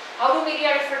countries. How do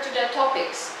media refer to their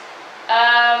topics?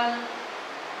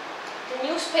 The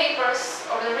newspapers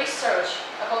or the research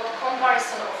about the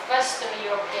comparison of Western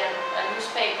European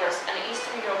newspapers and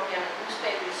Eastern European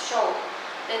newspapers showed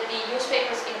that the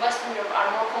newspapers in Western Europe are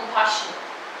more compassionate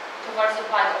towards the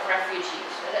plight of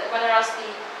refugees, whereas the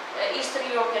Eastern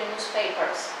European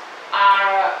newspapers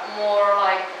are more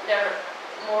like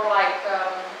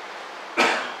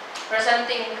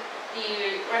presenting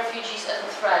the refugees as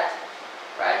a threat,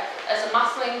 right? As a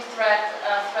muffling threat,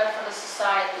 threat for the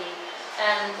society,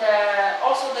 and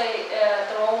also the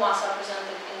Romas are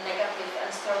presented in negative and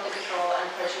stereotypical and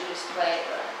prejudiced way,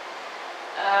 right?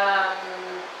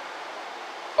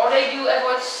 Or they do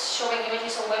avoid showing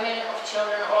images of women, of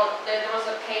children, or there was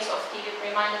a case of TV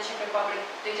Remind the Czech Republic,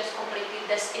 they just completely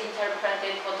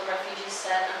misinterpreted what the refugees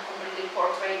said and completely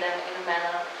portrayed them in a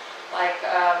manner like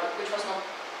which was not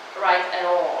right at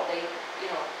all. They,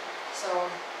 so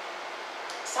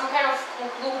some kind of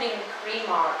concluding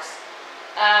remarks.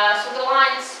 So the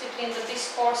lines between the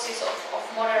discourses of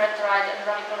moderate right and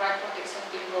radical right politics have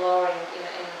been blurring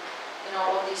in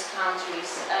all of these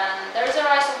countries. And there is a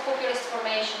rise of populist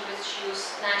formation which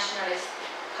use nationalist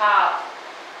card.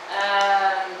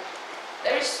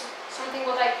 There is something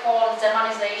what I call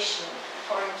Zemanization,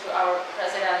 according to our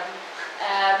president,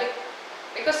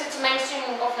 because it's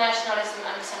mainstreaming of nationalism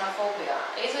and xenophobia.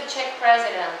 He's a Czech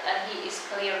president and he is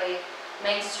clearly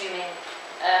mainstreaming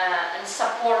and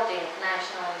supporting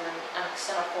nationalism and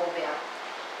xenophobia.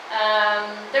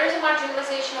 There is a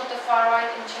marginalization of the far right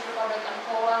in Czech Republic and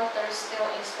Poland. There is still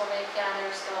in Slovakia and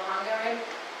there is still Hungary.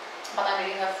 But I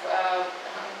mean, you have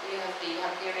the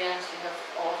Hungarians, you have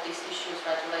all of these issues,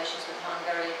 right, relations with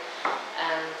Hungary,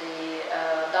 and the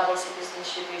double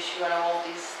citizenship issue, and all of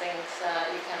these things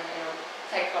you can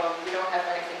tackle. We don't have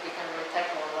anything we can really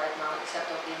tackle right now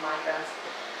except of the migrants.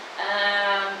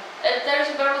 There is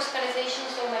a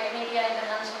Berlusconization, so media in the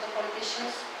hands of the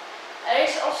politicians. There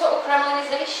is also a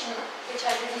Kremlinization, which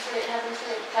I haven't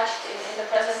really touched in the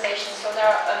presentation. So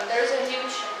there is a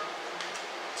huge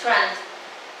trend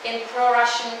in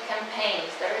pro-Russian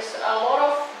campaigns. There is a lot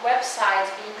of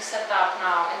websites being set up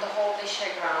now in the whole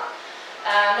Visegrad.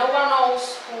 No one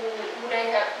knows whom they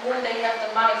have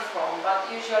the money from, but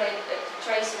usually the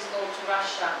traces go to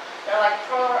Russia. They're like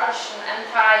pro-Russian,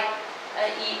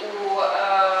 anti-EU,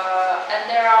 and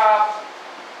they are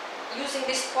using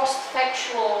this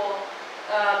post-factual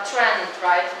trend,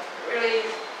 right? Really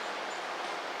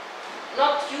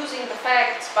not using the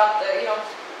facts, but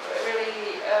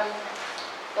really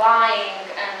lying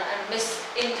and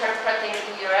misinterpreting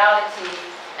the reality.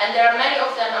 And there are many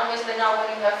of them. Obviously, now when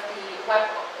you have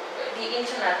the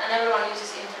internet, and everyone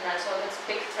uses internet, so that's a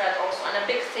big threat also, and a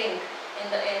big thing in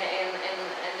the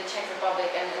Czech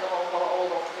Republic and in all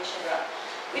of Visegrad.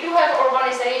 We do have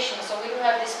urbanization, so we do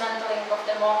have dismantling of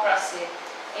democracy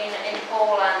in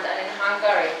Poland and in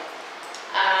Hungary.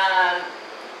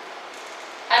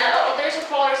 And there is a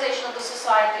polarization of the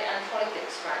society and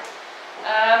politics, right?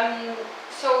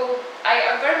 So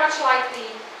I very much like the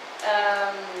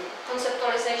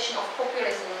conceptualization of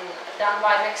populism done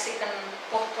by Mexican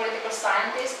political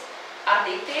scientist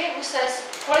Arditi, who says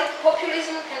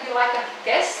populism can be like a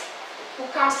guest who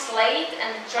comes late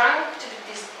and drunk to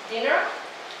this dinner,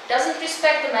 doesn't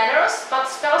respect the manners, but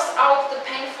spells out the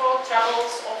painful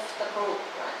troubles of the group.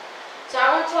 Right? So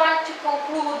I would like to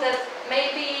conclude that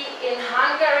maybe in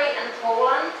Hungary and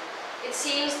Poland, it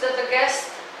seems that the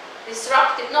guest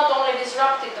not only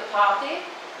disrupted the party,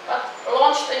 but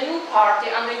launched a new party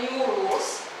under new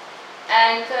rules,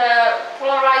 and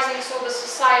polarizing so the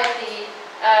society,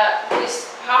 with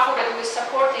half of it who is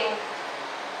supporting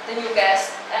the new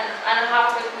guest, and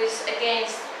half of it who is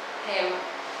against him.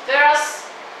 Whereas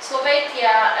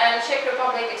Slovakia and Czech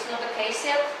Republic, it's not the case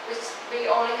yet. We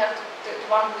only have the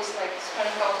one who is like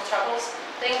spelling out the troubles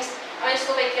things. I mean,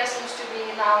 Slovakia seems to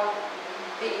be now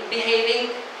behaving.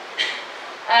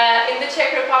 In the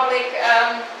Czech Republic,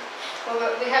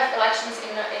 we have elections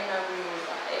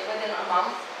within a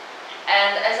month,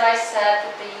 and as I said,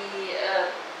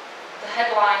 the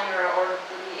headliner or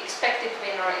the expected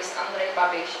winner is Andrej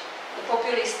Babiš, the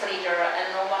populist leader, and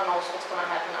no one knows what's going to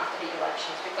happen after the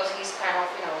elections because he's kind of,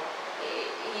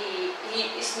 he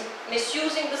is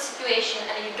misusing the situation,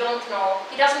 and you don't know,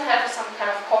 he doesn't have some kind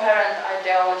of coherent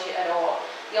ideology at all.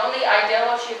 The only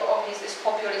ideology of his is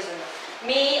populism.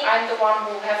 Me, I'm the one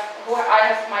I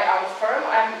have my own firm.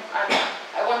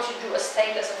 I want to do a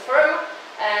state as a firm,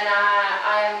 and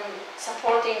I'm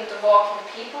supporting the working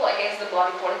people against the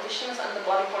bloody politicians, and the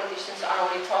bloody politicians are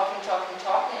only talking,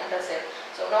 and that's it.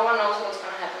 So no one knows what's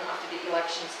going to happen after the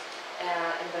elections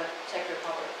in the Czech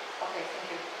Republic. Okay,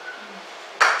 thank you.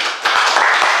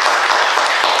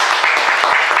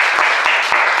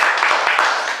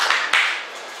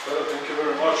 Well, thank you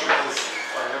very much. It was,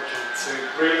 I have to say,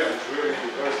 brilliant, really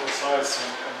very precise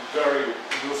and very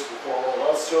useful for all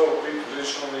of us. So we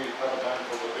traditionally have a time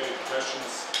for debate,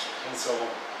 questions, and so on.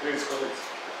 Please, colleagues.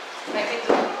 Maybe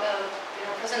the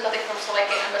representative from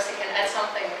Slovakian embassy can add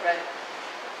something, right?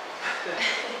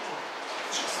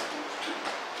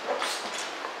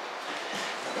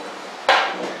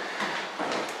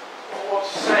 Well, what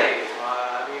to say?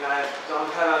 I mean, I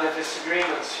don't have any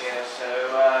disagreements here, so.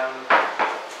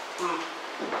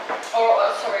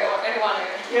 Sorry, or anyone.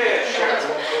 Yeah, sure. I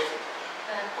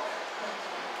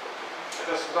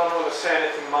just don't want to say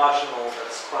anything marginal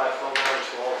that's quite well known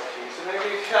to all of you. So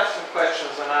maybe if you have some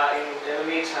questions, and in the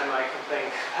meantime I can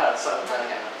think about something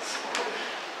else.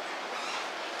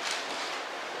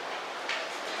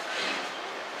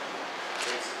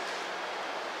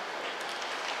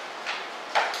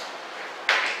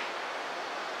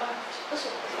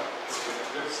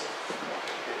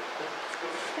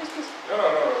 No,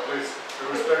 please. We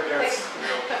respect guests.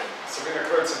 Sabina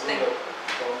Kreutz from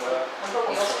the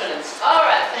Austrians. All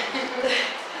right.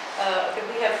 Okay,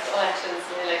 we have elections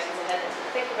ahead.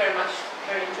 Thank you very much.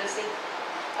 Very interesting.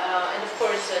 And of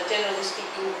course, generally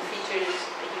speaking, the features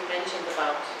that you mentioned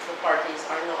about the parties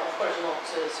are not, of course, not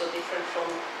so different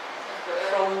from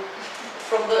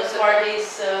those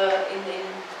parties in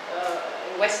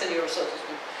Western Europe, so to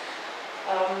speak.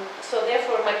 So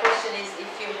therefore, my question is,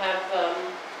 if you have,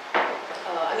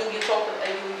 I mean, you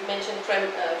mentioned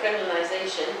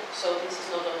Kremlinization. So this is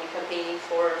not only campaigning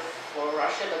for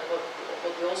Russia, but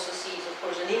what we also see is, of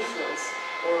course, an influence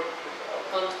or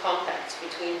contacts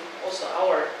between also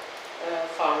our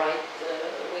far-right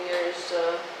wingers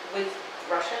with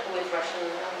Russia, with Russian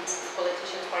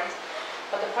politicians, parties.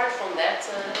 But apart from that,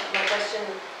 my question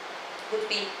would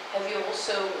be: have you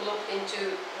also looked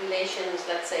into relations,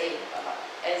 let's say,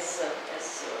 as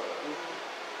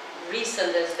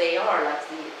recent as they are, like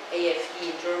the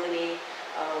AfD in Germany,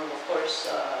 of course,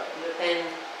 Le Pen?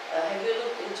 Have you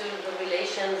looked into the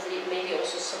relations, maybe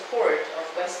also support of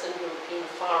Western European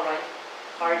far-right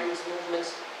parties,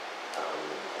 movements,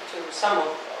 to some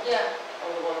of the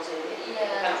ones in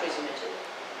the countries you mentioned?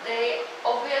 They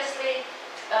obviously,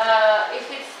 if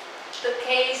it's the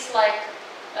case like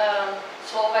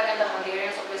Slovak and the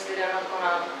Hungarians, obviously they're not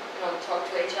gonna talk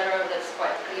to each other. That's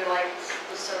quite clear. Like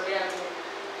the Serbian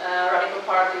Radical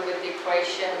Party with the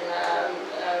Croatian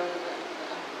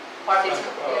parties,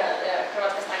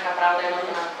 Hrvatska stranka pravda, are not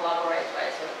gonna collaborate,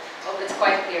 right? So it's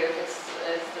quite clear if it's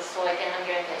the Slovak and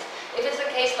Hungarian case. If it's a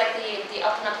case like the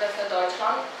Alternative für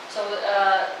Deutschland, so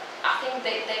I think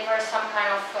they were some kind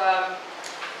of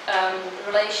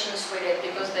relations with it,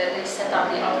 because they set up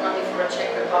the Alternative for a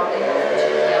Czech Republic,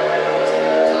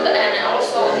 so and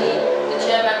also the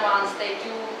German ones, they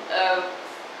do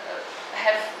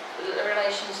have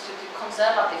relations to the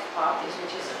conservative parties,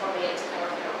 which is for me it's kind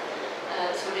of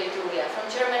so they do, From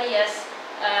Germany, yes,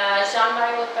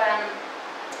 Jean-Marie Le Pen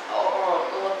or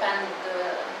Le Pen,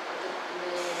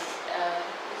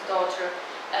 his daughter,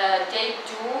 they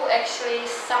do actually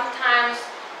sometimes.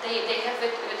 They have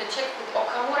it with the Czech, with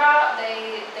Okamura,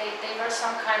 they were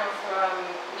some kind of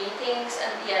meetings,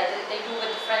 and they do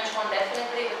with the French one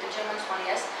definitely, with the Germans one,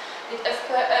 yes. With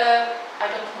I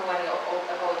don't know any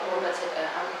about all, that's it.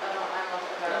 I'm not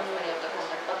aware of any of the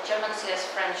contact, but Germans yes,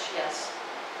 French yes,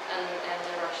 and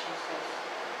the Russians yes.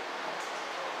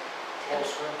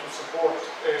 Klaus went to support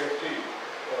AfD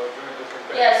during the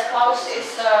campaign. Yes, Klaus is,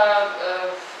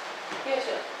 yes,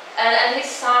 and his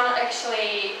son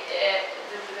actually,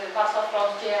 Václav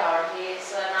Klaus Jr., he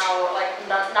is now like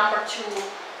number 2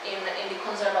 in the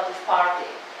Conservative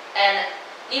Party, and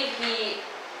if he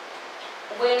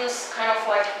wins kind of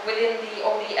like within the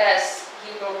ODS,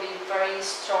 he will be very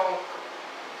strong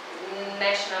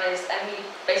nationalist, and he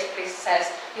basically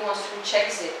says he wants to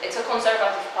Czechia. It's a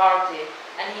conservative party,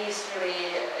 and he's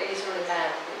really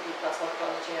mad with the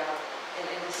Platformologia in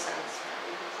this sense.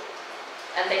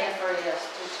 And they have very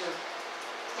too.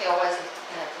 They always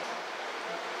have.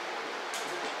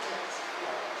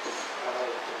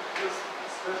 This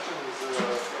question is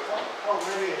how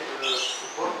many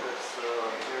supporters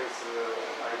there is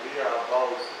idea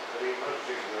about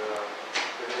re-emerging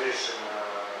relation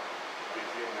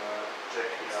between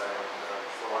Czechia and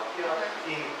Slovakia,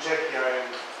 in Czechia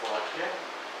and Slovakia.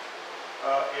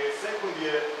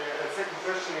 Second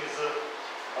question is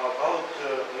about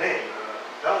name.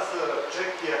 Does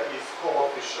Czechia is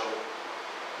co-official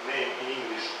name in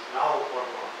English now or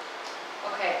not?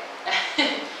 Okay.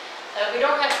 We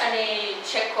don't have any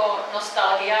Czecho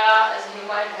nostalgia, as you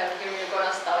might have here Yugo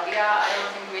nostalgia. I don't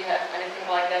think we have anything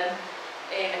like that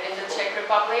in the Czech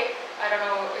Republic. I don't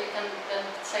know, you can then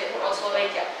say it about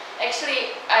Slovakia.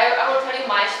 Actually, I will tell you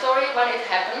my story. When it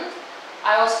happened,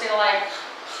 I was still like,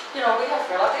 we have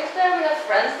relatives there, we have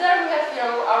friends there, we have,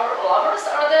 our lovers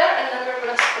are there, and then we're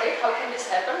going to split. How can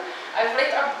this happen? I've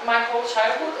lived my whole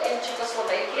childhood in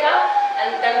Czechoslovakia,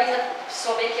 and then we had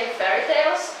Slovakian fairy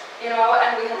tales, and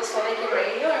we had the Slovakian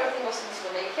radio, and everything was in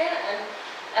Slovakian,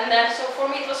 and then, so for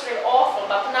me it was really awful,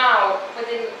 but now,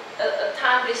 within a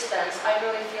time distance, I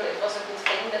really feel it was a good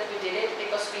thing that we did it,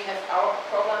 because we have our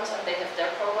problems, and they have their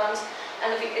problems,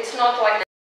 and it's not like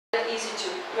easy to,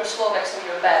 you're Slovak so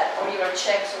you're bad, or you're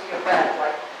Czech so you're bad,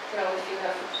 like, if you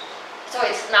have, so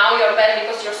it's now you're bad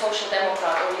because you're social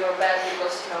democrat, or you're bad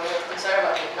because, you're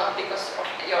conservative, not because of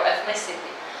your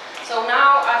ethnicity. So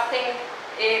now I think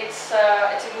it's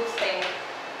a good thing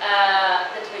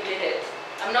that we did it.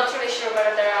 I'm not really sure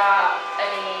whether there are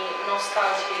any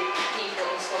nostalgic people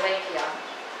in Slovakia.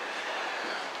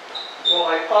 Well,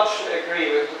 I partially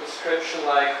agree with the description,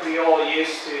 like we all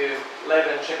used to live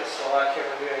in Czechoslovakia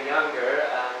when we were younger,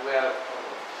 and at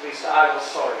least I was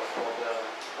sorry for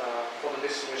the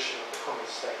dissolution of the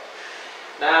communist state.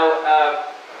 Now,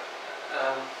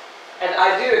 and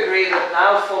I do agree that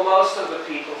now for most of the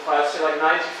people, I'd say like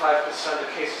 95% of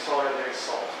the cases already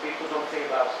resolved. People don't think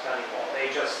about it anymore. They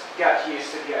just get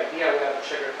used to the idea. We have the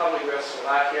Czech Republic, we have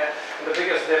Slovakia, and the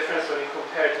biggest difference when you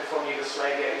compare to former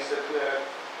Yugoslavia is that we're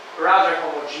rather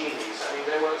homogeneous. I mean,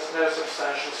 there was no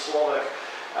substantial Slovak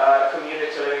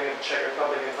community living in the Czech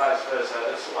Republic and vice versa.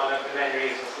 That's one of the main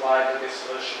reasons why the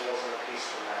dissolution wasn't a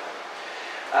peaceful manner.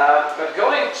 But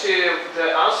going to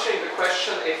answering the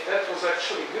question if that was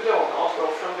actually good or not,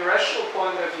 well, from the rational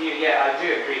point of view, yeah, I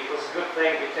do agree. It was a good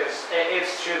thing because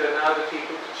it's true that now the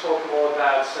people could talk more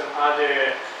about some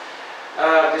other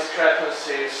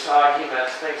discrepancies,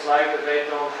 arguments, things like that. They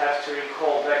don't have to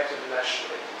recall back to the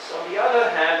nationalism. On the other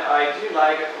hand, I do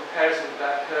like a comparison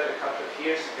that I heard a couple of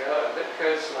years ago, and that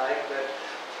goes like that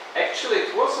actually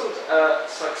it wasn't a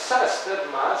success that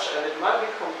much, and it might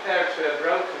be compared to a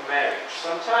broken marriage.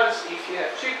 Sometimes if you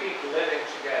have two people living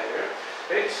together,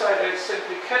 they decide they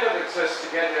simply cannot exist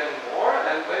together anymore,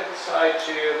 and they decide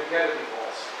to get a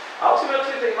divorce.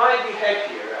 Ultimately, they might be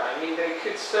happier. I mean, they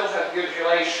could still have good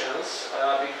relations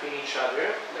between each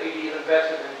other, maybe even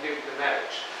better than during the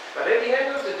marriage. But at the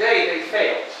end of the day, they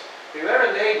failed. They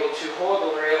weren't able to hold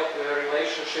the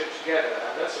relationship together,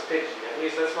 and that's a pity. At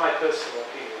least that's my personal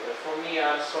opinion. But for me,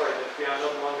 I'm sorry that we are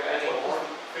no longer anymore. What was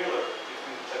the failure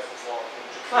between Czech and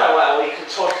Slovakia? Well, we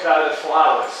could talk about it for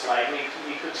hours. Like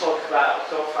we could talk about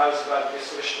the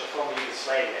dissolution of former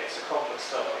Yugoslavia. It's a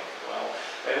complex topic. Well,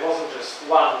 it wasn't just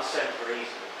one simple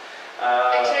reason.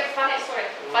 Actually, funny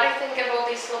thing about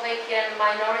the Slovakian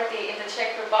minority in the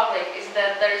Czech Republic is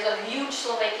that there is a huge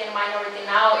Slovakian minority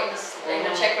now in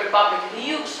the Czech Republic.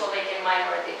 Huge Slovakian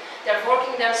minority. They're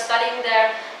working there, studying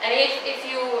there, and if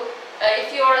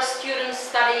you are a student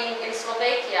studying in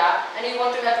Slovakia and you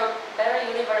want to have a better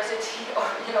university, or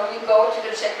you go to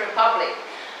the Czech Republic.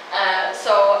 And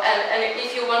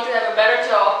if you want to have a better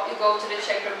job, you go to the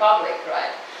Czech Republic,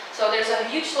 right? So there's a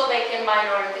huge Slovakian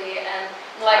minority, and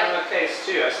like I'm in a case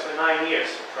too. I spent 9 years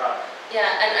in Prague. Yeah,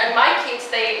 and my kids,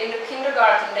 they in the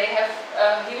kindergarten, they have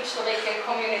a huge Slovakian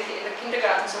community in the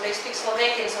kindergarten, so they speak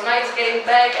Slovakian. So now it's getting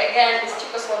back again, this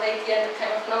Czechoslovakian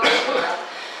kind of knowledge.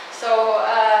 So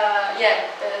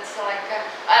yeah, it's like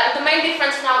the main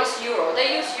difference now is euro.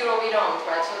 They use euro, we don't,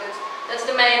 right? So that's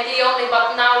the only.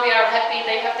 But now we are happy.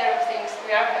 They have their things.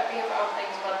 We are happy with our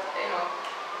things, but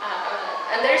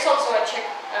and there is also a Czech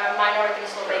minority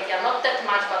in Slovakia. Not that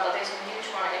much, but there is a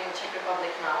huge one in the Czech Republic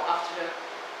now after the.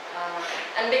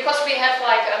 And because we have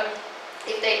like,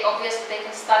 if they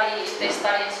can study, if they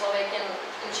study in Slovakian,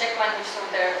 in Czech language, so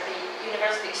the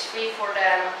university is free for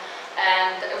them.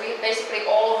 and we basically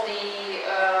all of the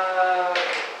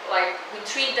like we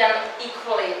treat them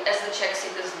equally as the Czech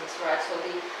citizens, right? So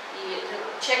the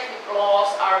Czech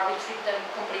laws are, we treat them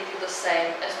completely the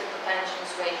same as with the pensions,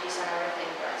 wages, and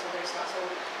everything, right? So there's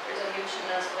a huge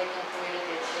Slavic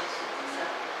community.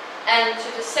 And to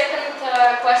the second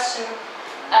question,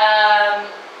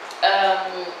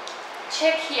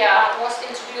 Czechia was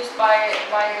introduced by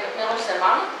Miloš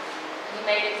Zeman. He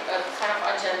made it a kind of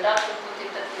agenda to put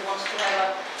it that he wants to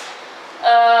have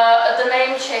the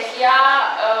name Czechia.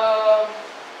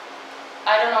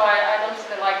 I don't know, I don't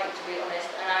really like it, to be honest,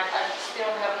 and I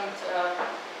still haven't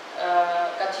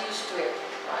got used to it.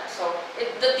 Right? So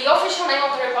the official name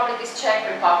of the republic is Czech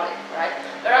Republic, right?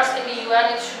 Whereas in the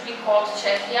UN it should be called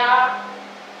Czechia.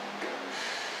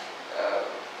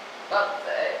 But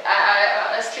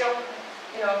I still,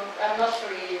 you know, I'm not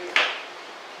really.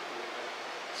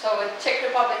 So Czech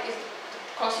Republic is the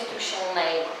constitutional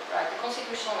name, right? The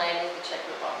constitutional name is the Czech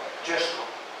Republic. Češko.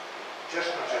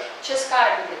 Česká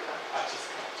republika.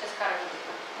 Česká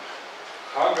republika.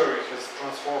 Hungary has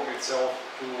transformed itself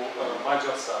to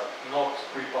Mađarstan, not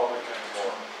republic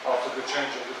anymore, after the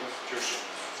change of the constitution.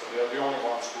 So they are the only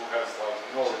ones who has like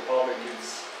no republic,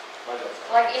 it's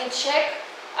Mađarstan. Like in Czech,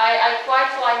 I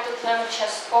quite like the term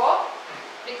Česko,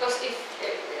 because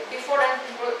before then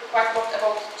people quite talked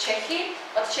about Čechy,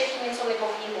 but Čechy means only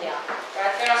Bohemia,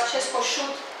 right? Whereas Česko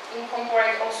should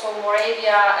incorporate also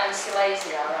Moravia and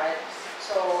Silesia, right?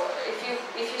 So if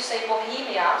you say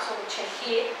Bohemia, so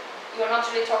Čechy, you're not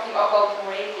really talking about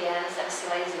Moravians and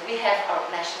Silesia. We have our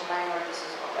national minorities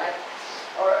as well, right?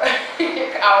 Or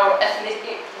our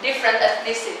different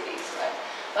ethnicities, right?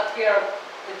 But we are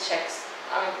the Czechs.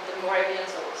 I mean, the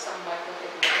Moravians or some might not be.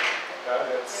 Yeah,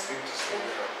 that's interesting.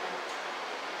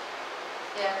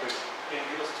 Yeah. Please. Can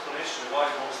you give us an explanation why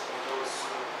most of those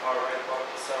far-right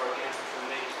parties are against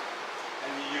NATO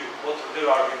and EU? What are their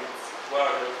arguments? Why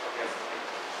are they against NATO?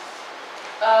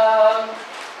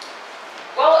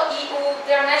 Well, EU,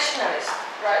 they're nationalists,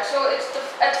 right? So it's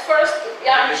at first,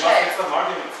 yeah, They must have some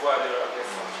arguments why they're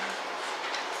against NATO.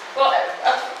 Well,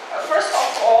 first of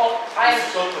all, Is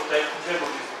it not protecting them,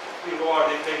 or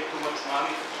are they paying too much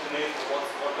money to NATO? What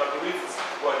are the reasons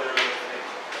why they're against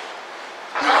NATO?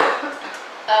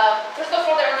 First of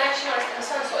all, they're nationalist in a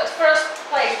sense. So at first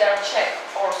place, they're Czech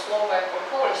or Slovak or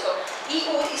Polish. So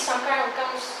EU is some kind of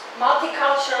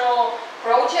multicultural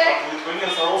project. But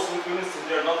Lithuanians are also Lithuanians and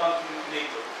they're not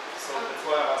anti-NATO. So that's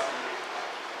why I'm asking you.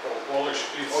 Polish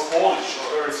is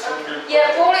very strongly.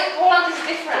 Yeah, Poland is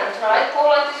different, right?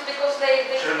 Poland is because they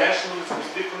Their nationalism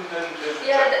is different than the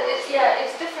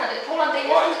it's different. In Poland,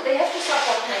 they have to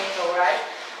support NATO, right?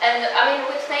 And I mean,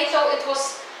 with NATO, it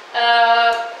was.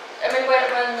 I mean, when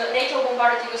NATO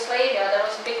bombarded Yugoslavia, there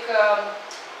was a big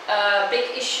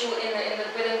issue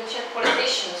within Czech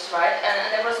politicians, right?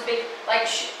 And there was a big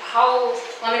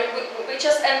we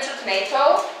just entered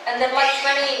NATO, and then like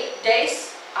 20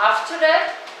 days after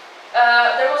that,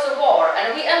 there was a war,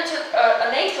 and we entered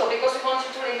a NATO because we wanted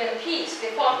to live in peace.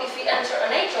 We thought if we enter a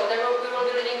NATO, we will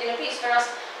be living in peace. Whereas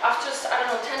after, I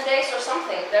don't know, 10 days or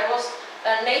something, there was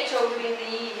NATO doing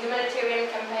the humanitarian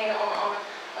campaign on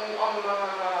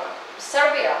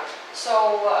Serbia.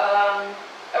 So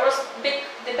there was a big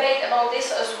debate about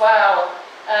this as well.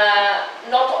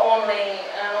 Not only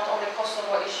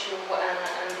Kosovo issue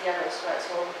and the others, right?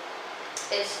 So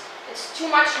it's too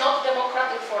much not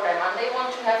democratic for them, and they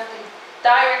want to have the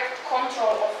direct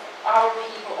control of our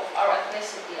people, of our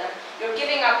ethnicity, and you're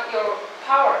giving up your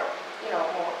power,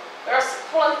 more. Whereas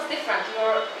Poland is different.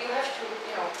 You have to,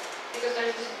 because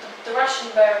there's the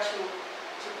Russian bear to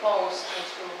close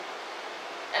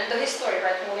and the history,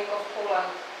 right, moving of Poland.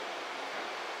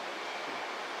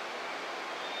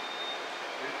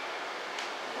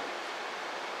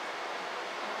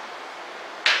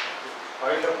 I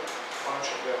have a bunch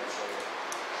of them, so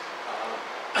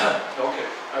okay.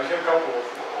 I have a couple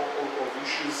of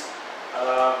issues.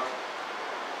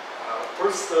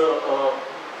 First,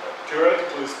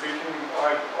 theoretically speaking,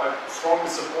 I strongly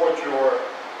support your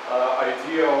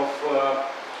idea of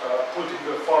putting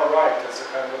the far right as a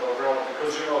kind of umbrella,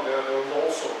 because there was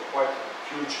also quite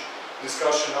a huge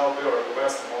discussion out there in the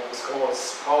West among the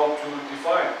scholars how to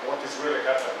define what is really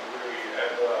happening really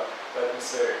at let me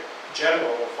say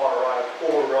general far right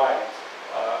or right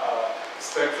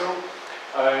spectrum.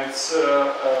 It's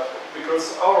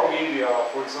because our media,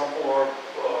 for example, are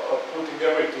putting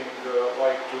everything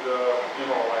like to the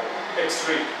like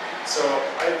extreme. So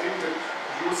I think that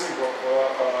using of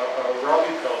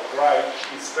radical right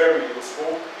is very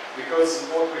useful, because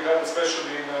what we have,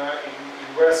 especially in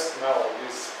West now,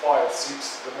 is 5,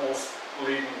 6 the most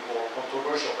leading or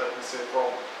controversial, let me say,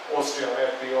 from Austrian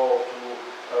FPO to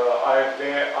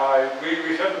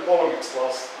we had the polemics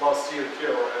last year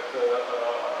here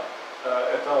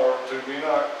at our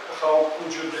tribuna. How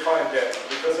could you define that?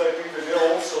 Because I think that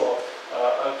they're also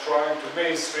trying to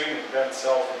mainstream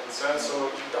themselves in the sense,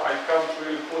 so I can't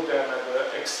really put them at the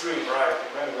extreme right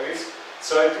in many ways.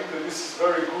 So I think that this is a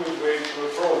very good way to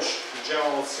approach the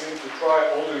general scene, to try,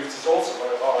 although it is also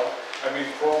very hard. I mean,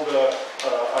 from the,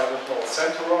 I don't know,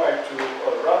 center right to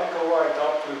radical right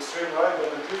up to extreme right,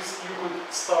 but at least you could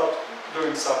start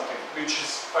doing something, which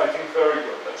is, I think, very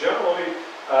good. But generally,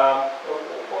 I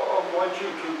would like you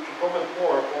to comment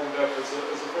more on that as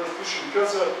a first issue,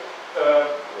 because the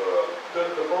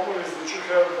problem is that you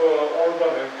have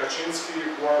Orban and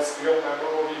Kaczynski who are still members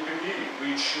of EPP,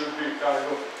 which should be kind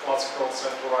of classical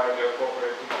center-right, they are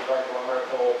cooperating with Angela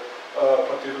Merkel,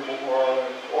 Partido Popular,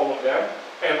 and all of them.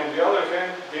 And on the other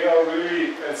hand, they are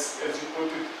really, as you put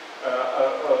it,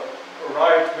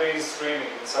 right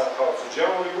mainstreaming somehow. So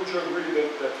generally, would you agree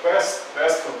that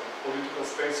Western political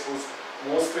space was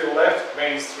mostly left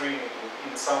mainstreaming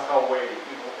in somehow way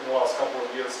in the last couple of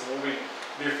years, moving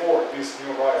before this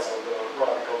new rise of the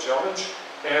radical challenge,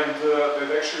 and that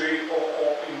actually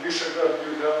in Visegrad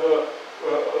you have a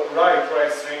right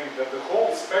stream, that the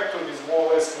whole spectrum is more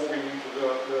or less moving into the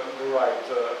right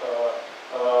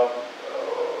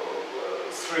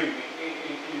stream,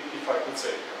 if I could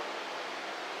say.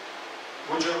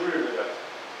 Would you agree with that?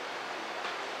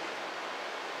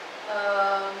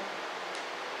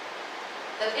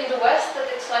 That in the West, that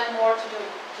it's like more to the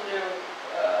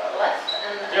left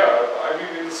and yeah, I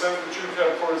mean in the sense that you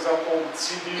have, for example,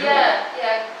 CDU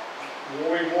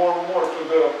moving more and more to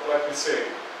the, let me say,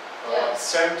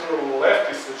 central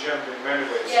leftist agenda in many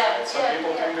ways. And some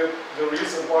people think that the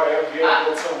reason why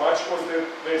FDL got so much was that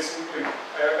they simply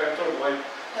entered like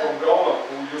from Golan,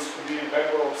 who used to be a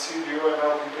member of CDU, and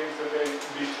now he thinks that they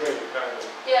betrayed kind of.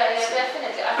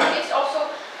 Definitely. I think it's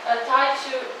also tied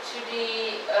to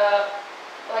the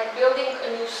like building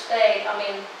a new state. I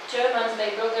mean, Germans,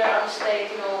 they build their own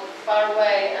state, far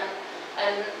away,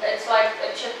 and it's like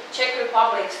a Czech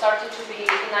Republic started to be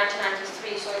in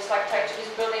 1993, so it's like tied to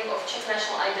this building of Czech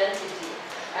national identity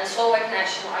and Slovak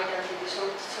national identity, so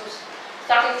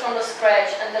starting from the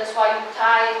scratch, and that's why you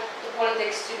tie the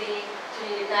politics to the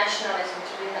nationalism,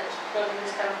 to building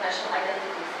this kind of national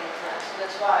identity thing. So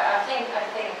that's why I think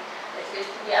I'm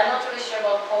not really sure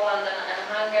about Poland and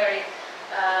Hungary,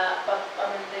 but I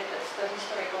mean that's the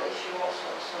historical issue also.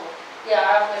 So yeah,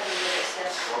 I would agree with this.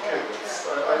 Yes. Okay,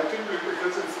 I think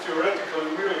because it's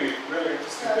theoretically really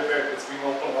interesting debate. It's been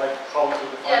open, like how to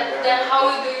define. Then how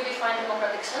do you define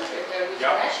democratic center if they're using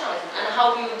nationalism, and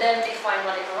how do you then define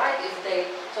radical right if they?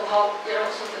 So how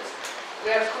so that's. We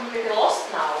are completely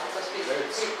lost now because we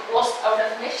lost our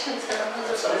definitions and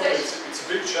conceptualization. It's a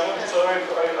big challenge. So I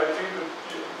think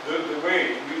that the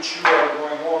way in which you are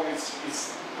going on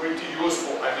is pretty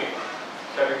useful. I mean,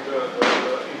 having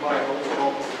in mind all the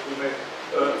problems that we may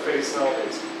face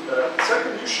nowadays.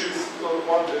 Second issue is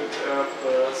one that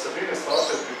Sabine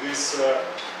started with this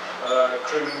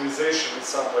criminalization in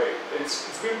some way.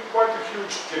 It's been quite a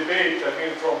huge debate, I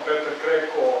mean, from Peter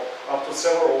Kreko up to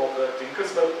several of the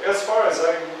thinkers, but as far as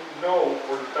I know,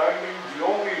 for the time being, the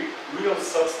only real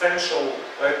substantial,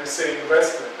 let me say,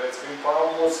 investment that's been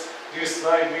found was this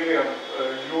 9 million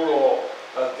euro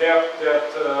debt,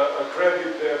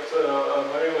 credit that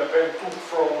Marine Le Pen took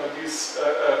from this,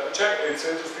 it's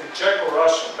interesting,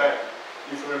 Czech-Russian bank,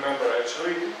 if you remember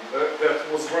actually, that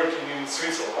was working in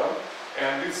Switzerland.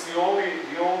 And it's the only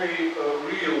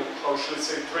real, how should I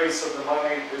say, trace of the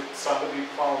money that somebody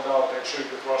found out actually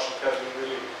that Russia has been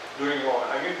really doing on.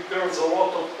 I mean, there's a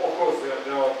lot of course,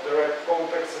 there are direct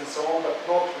contacts and so on, but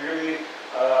not really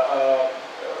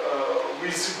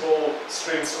visible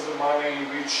streams of the money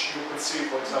which you could see,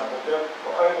 for example.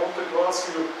 I wanted to ask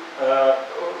you,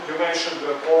 you mentioned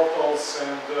the portals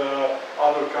and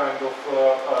other kind of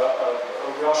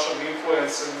Russian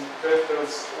influence, and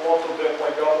there's a lot of that,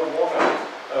 like other women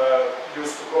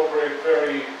used to cooperate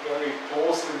very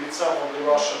closely with some of the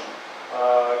Russian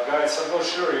guys. I'm not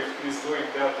sure if he's doing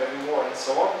that anymore and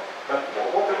so on. But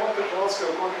what I wanted to ask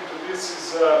you, according to this,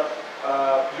 is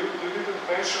you didn't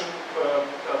mention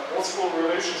a possible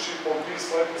relationship of these,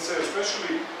 let me say,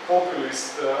 especially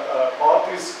populist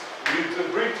parties with the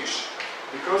British.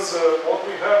 Because what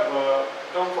we have,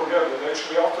 don't forget that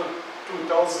actually after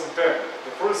 2010,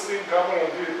 the first thing Cameron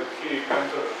did that he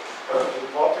entered to the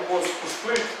party was to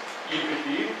split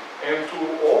EPP and to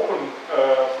open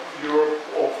Europe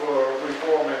of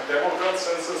reform and democrats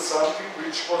as something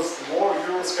which was more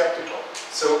Eurosceptical.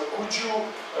 So could you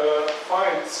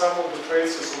find some of the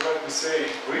traces of, let me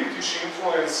say, British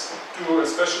influence to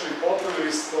especially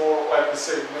populist, or let me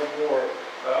say more,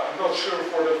 I'm not sure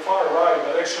for the far right,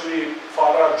 but actually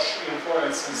Farage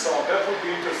influence and so on. That would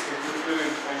be interesting if you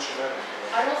didn't mention that.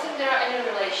 I don't think there are any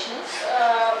relations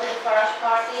with the Farage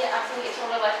party. I think it's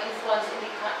only like influence in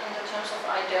the terms of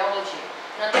ideology.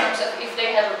 In terms of if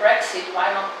they have a Brexit,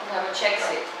 why not have a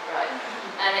Czechsit, right?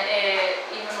 And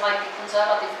even like the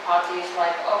Conservative party is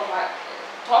like, oh,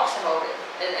 talks about it.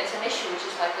 It's an issue which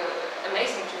is like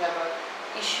amazing to have an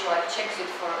issue like Czechsit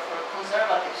for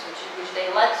Conservatives, which they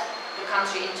let the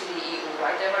country into the EU,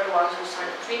 right? They were the ones who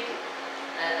signed the treaty,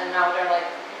 and now they're like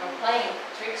playing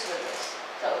tricks with this.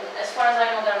 So as far as I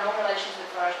know, there are no relations with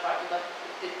the Farage party, but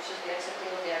it's just the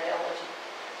accepting of the ideology.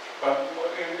 But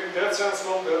in that sense,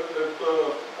 no,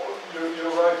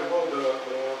 you're right about the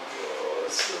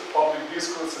public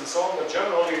discourse and so on, but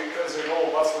generally, as you know,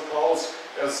 Václav Klaus,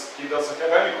 as he doesn't have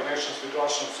any connections with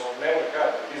Russians, so never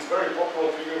had. He's a very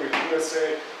popular figure in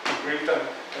USA, in Britain,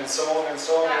 and so on and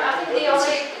so on. I think the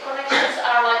only connections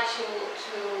are like to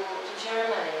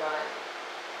Germany, right?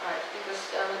 Right, because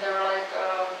there are like,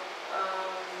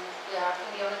 yeah, I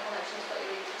think the only connections are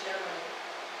really to Germany.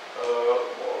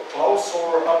 Klaus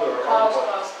or other? Klaus.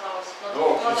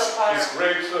 No, he's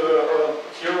great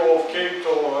hero of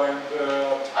Cato and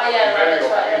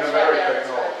in America,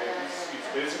 It's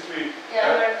basically.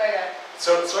 Yeah, America, yeah.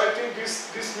 So I think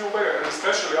this new way,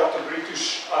 especially after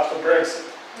Brexit,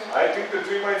 I think that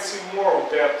we might see more of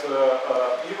that,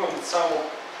 even some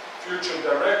future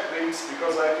direct links,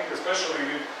 because I think especially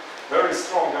with very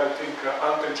strong, I think,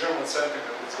 anti-German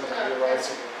sentiment is going to be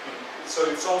rising. So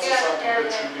it's also something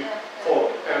that should be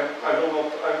followed. And I don't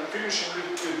know, I'm finishing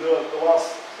with the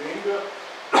last thing.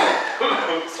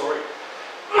 Sorry.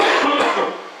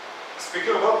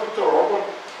 Speaking about Viktor Orban,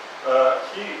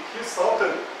 he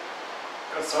started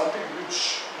something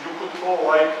which you could call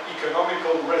like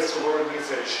economical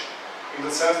resourceization, in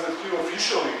the sense that he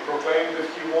officially proclaimed that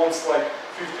he wants like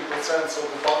 50% of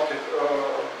the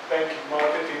banking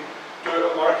marketing to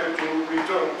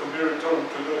be returned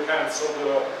to the hands of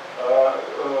the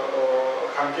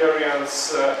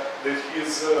Hungarians, that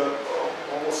he's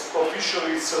almost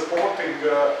officially supporting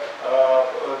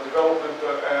development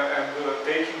and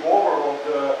taking over of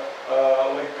the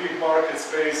like big market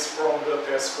space from the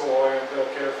Tesco and the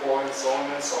Carrefour and so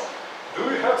on and so on. Do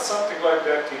we have something like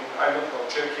that in, I don't know,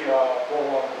 Czechia,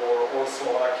 Poland or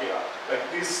Slovakia? Like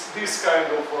this kind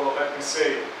of, let me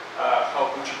say, how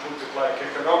could you put it, like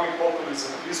economic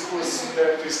populism discourse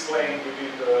that is playing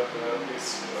within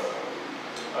this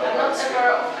I'm not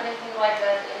aware of anything like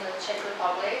that in the Czech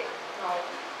Republic, no.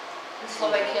 In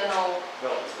Slovakia, no.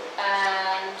 No, it's not.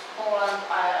 And Poland,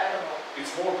 I don't know.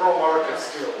 It's more pro-market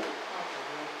still.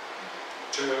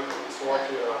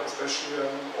 Slovakia especially,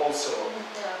 and also.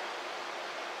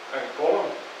 And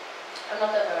Poland? I'm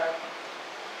not aware.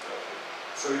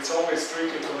 So it's always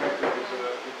strictly connected with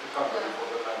the company for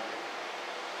the time being.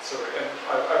 Sorry, and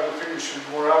I will finish with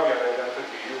Moravian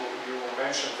identity. You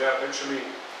mentioned that actually,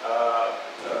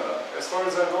 as far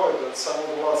as I know, that some of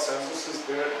the last censuses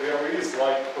there is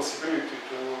like possibility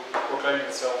to proclaim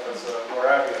itself as a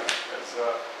Moravian, as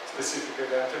a specific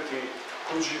identity.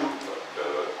 Could you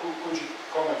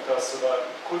comment us about,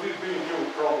 could it be a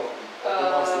new problem, the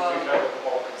ones that we have in the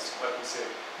Balkans, let me say,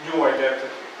 new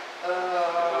identity?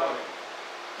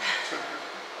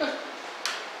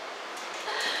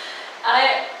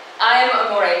 I am a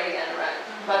Moravian, right?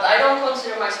 But I don't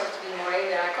consider myself to be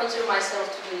Moravian. I consider myself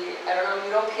to be, I don't know,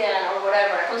 European or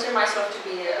whatever. I consider myself to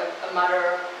be a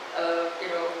mother,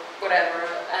 whatever.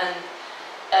 And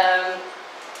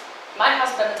my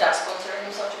husband does consider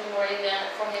himself to be Moravian.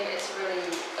 For him, it's really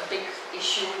a big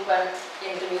issue when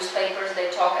in the newspapers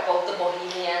they talk about the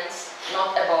Bohemians,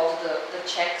 not about the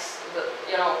Czechs,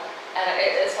 And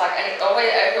it's like, and it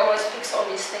always picks on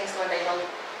these things when they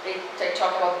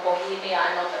talk about Bohemia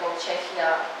and not about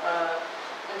Czechia,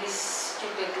 and these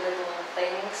stupid little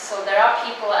things. So there are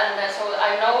people, and so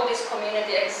I know this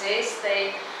community exists.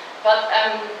 But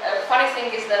a funny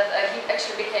thing is that he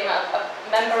actually became a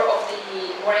member of the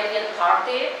Moravian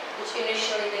Party, which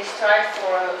initially they strived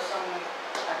for some,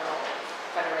 I don't know,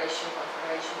 federation,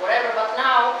 confederation, whatever. But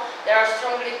now they are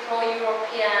strongly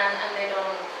pro-European, and they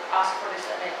don't ask for this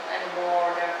anymore.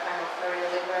 They're kind of very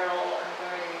liberal and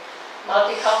very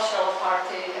multicultural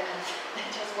party, and they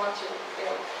just want to,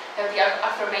 have the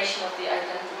affirmation of the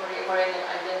Moravian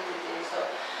identity. So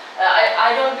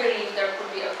I don't believe there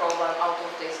could be a problem out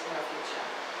of this in the future.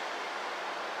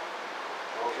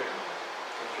 Okay.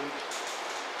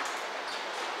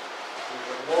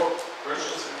 More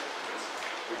questions?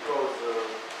 Because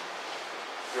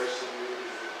question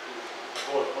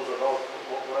was about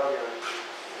Moravian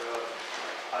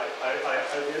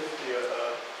identity.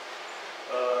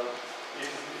 It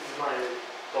is my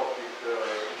topic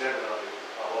generally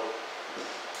about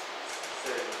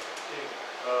same thing.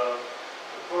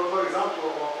 For example,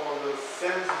 on the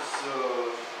census,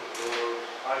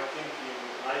 I think in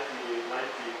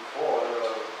 1994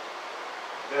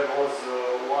 there was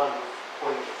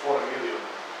 1.4 million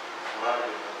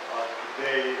Moravian.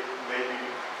 Today maybe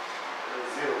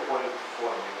 0.4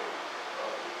 million.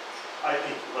 I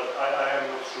think, but I am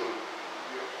not sure.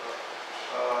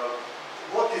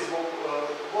 What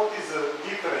is the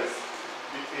difference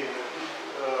between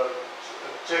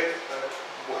Czech,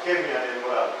 Bohemian and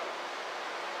Moravian?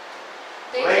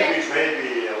 Language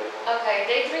maybe. Okay,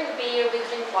 they drink beer, we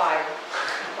drink wine.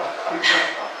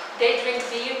 They drink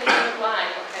beer, we drink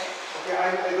wine. Okay. Okay,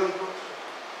 I don't know.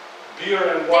 Beer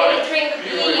and wine. They drink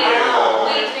beer,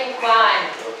 we drink wine.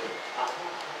 Okay.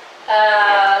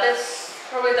 That's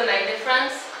probably the main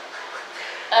difference.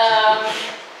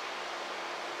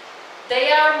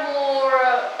 They are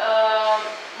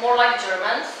more like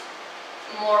Germans,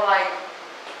 more like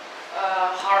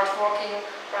hard-working,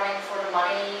 running for the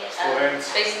money and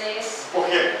business.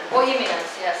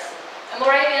 Bohemians, yes. And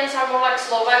Moravians are more like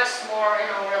Slovaks, more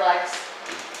relaxed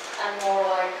and more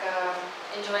like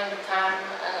enjoying the time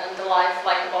and the life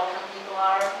like the Balkan people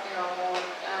are, more.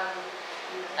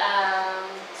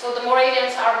 So the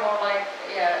Moravians are more like,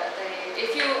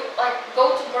 if you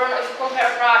go to Brno, if you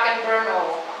compare Prague and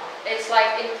Brno, it's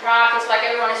like in Prague, it's like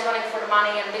everyone is running for the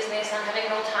money and business and having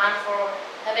no time for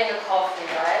having a coffee,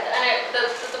 right? And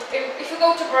if you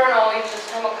go to Brno, you just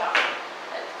have a coffee.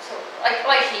 So like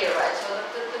here, right? So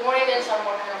the Moravians are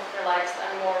more kind of relaxed and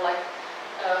more like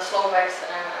Slovaks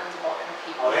and Balkan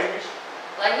people. Language?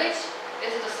 Language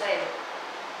is the same.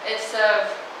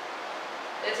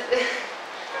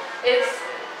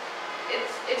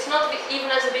 It's not even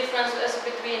as a difference as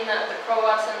between the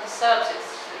Croats and the Serbs. It's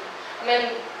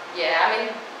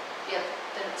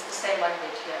the same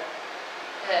language.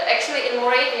 Yeah. Actually, in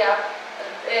Moravia,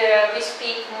 we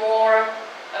speak more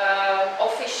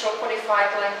official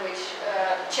codified language,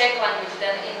 Czech language,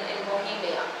 than in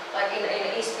Bohemia. Like in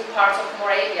eastern parts of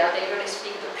Moravia, they really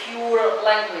speak the pure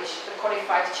language, the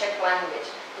codified Czech language,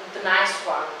 the nice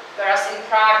one. Whereas in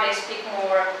Prague, they speak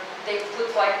more. They put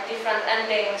like different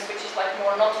endings, which is like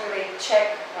more not really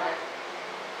Czech, right?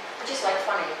 Which is like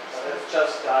funny. But it's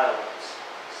just dialects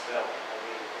still. I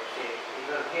mean,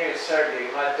 even here in Serbia,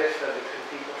 you might differ between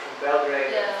people from Belgrade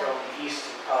and from the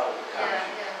eastern part of the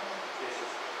country.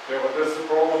 Yeah, but that's the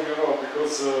problem,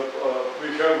 because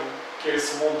we have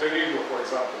case of Montenegro, for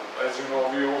example. As you know,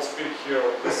 we all speak here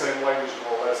the same language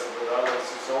more or less in the dialects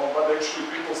and so on, but actually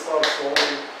people start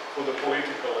solely for the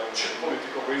political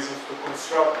reasons to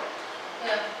construct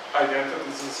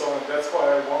identities and so on. That's why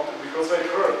I wanted, because I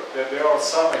heard that there are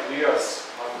some ideas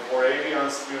on the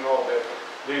Moravians, that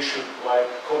they should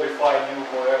codify new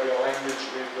Moravian language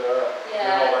with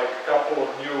like a couple of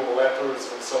new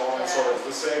letters and so on. So it's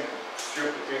the same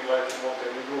stupid thing like in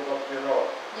Montenegro, but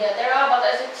Yeah, there are, but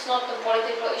as it's not a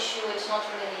political issue, it's not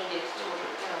really needed to.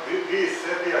 We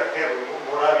Serbia have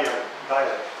Moravian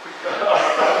dialect.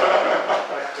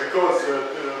 Because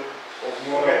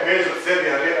major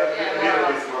Serbia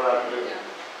really is Moravian.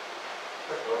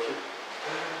 Okay.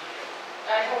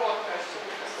 I have one question.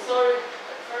 Sorry,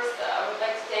 first I would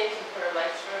like to thank you for your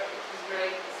lecture. It was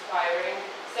very inspiring.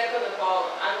 Second of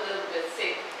all, I'm a little bit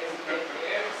sick because you came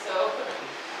here, so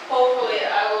hopefully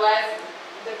I will ask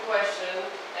the question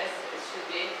as it should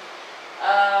be.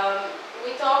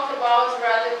 We talked about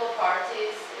radical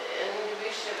parties in the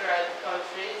Visegrad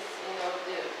countries,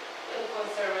 the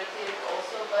conservative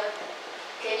also, but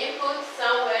can you put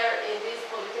somewhere in this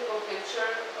political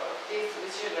picture of these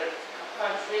Visegrad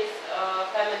countries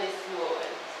feminist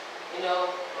movement?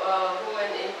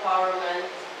 Women empowerment.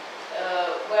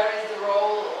 Where is the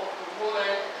role of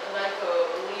women like a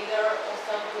leader of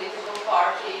some political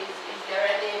parties? Is there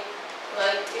any,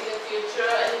 in the future,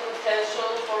 any potential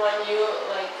for a new,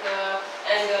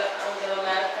 Angela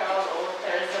Merkel or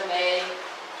Theresa May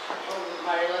or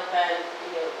Marine Le Pen,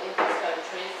 in these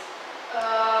countries?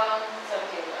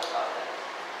 Something about that.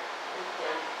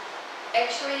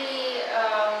 Actually,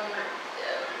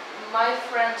 my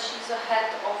friend, she's a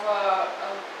head of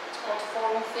it's called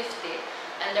Forum 50,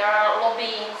 and they are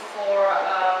lobbying for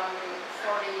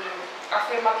the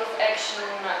affirmative action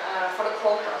for the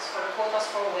quotas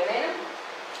for women.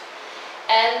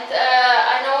 And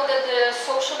I know that the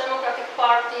Social Democratic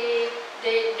Party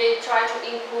they try to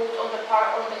include on the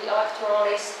electoral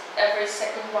list every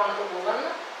second one a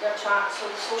woman. So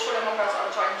the Social Democrats are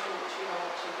trying to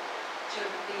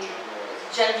be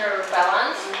gender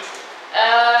balanced.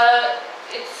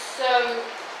 It's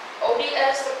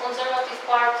ODS, the Conservative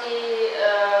Party.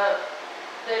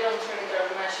 They don't really. They're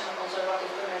national conservative.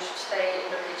 Women should stay in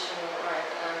the kitchen, right?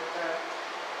 And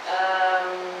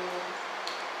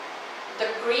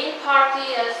the Green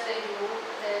Party, as they do,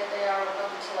 they are a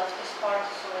leftist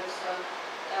party, so it's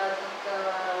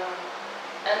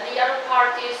and the other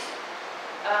parties.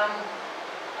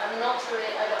 I'm not really.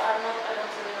 I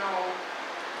don't really know.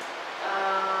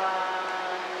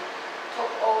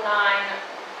 Top 09.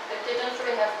 They don't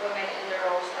really have women in their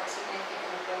roles, like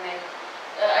significant women.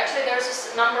 Actually, there's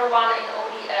this #1 in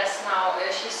ODS now.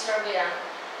 She's Serbian,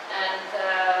 and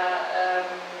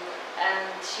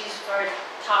she's very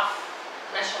tough,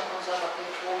 national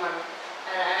conservative woman.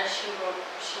 And she was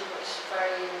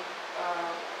very,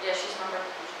 yeah, she's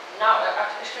now,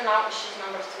 actually now she's #3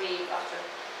 after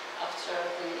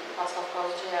the Václav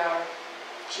Klaus Jr.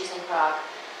 She's in Prague.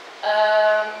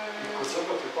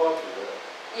 Conservative Party,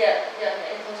 yeah,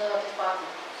 in Conservative Party.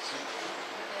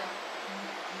 Yeah.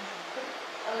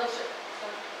 I'm not sure.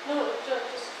 No,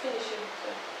 just finish it.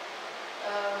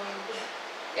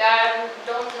 Yeah, I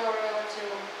don't know really what to.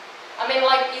 I mean,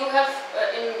 like you have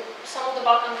in some of the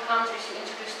Balkan countries, you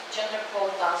introduced gender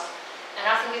quotas, and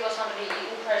I think it was under the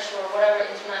EU pressure or whatever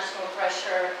international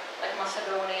pressure, like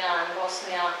Macedonia and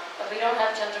Bosnia. But we don't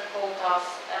have gender quotas,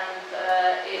 and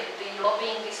the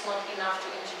lobbying is not enough to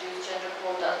introduce gender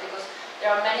quotas because there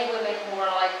are many women who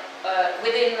are like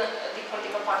within the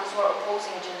political parties who are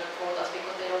opposing gender quotas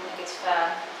because they don't think it's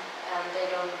fair, and they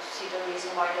don't see the reason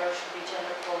why there should be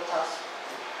gender quotas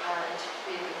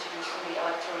being introduced in the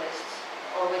electoral lists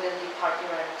or within the party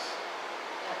ranks.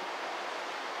 Yeah.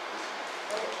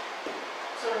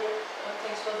 Sorry,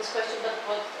 thanks for this question, but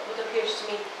what appears to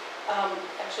me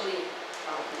actually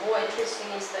more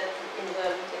interesting is that in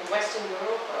Western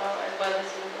Europe, as well as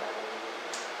in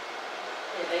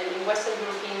Western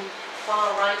European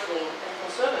far right-wing and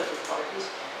conservative parties,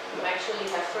 you actually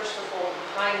have first of all a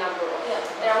high number of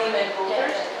female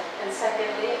voters, and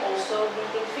secondly also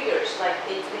leading figures like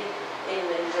Italy in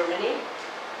Germany,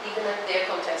 even if they're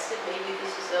contested. Maybe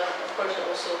this is of course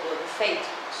also the fate,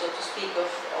 so to speak, of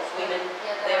women.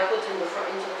 They are put into the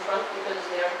front because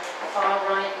their far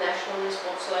right nationalist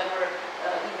whatsoever,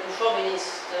 even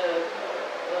chauvinist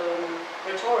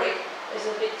rhetoric is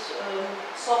a bit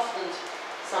softened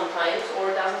sometimes, or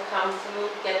doesn't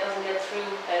get through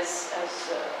as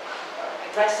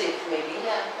aggressive maybe.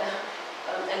 Yeah.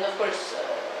 And of course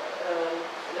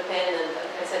Le Pen and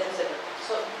etc.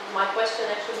 So my question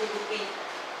actually would be,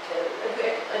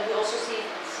 and we also see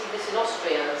this in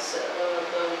Austria, as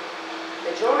the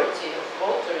majority of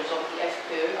voters of the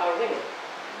FPÖ are women.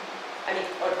 I mean,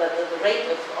 or the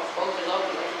rate of voters of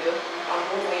the FPÖ are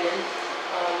more women.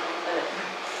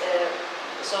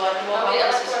 So I don't know how the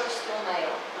this electorate is still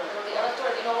male. The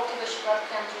electorate in all of the Visegrad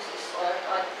countries is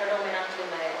like predominantly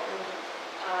male.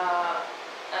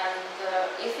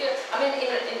 If you, I mean,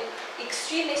 in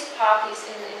extremist parties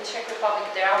in Czech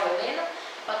Republic there are women,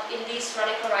 but in these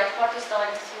radical right parties,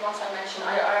 like the three ones I mentioned,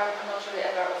 I'm not really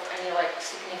aware of any like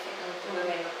significant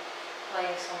women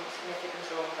playing some significant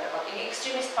role there. But in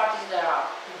extremist parties there are,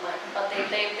 but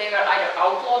they were either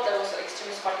outlawed. There was an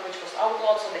extremist party which was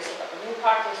outlawed, so they set up a new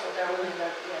party. So there are women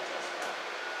there. Yeah,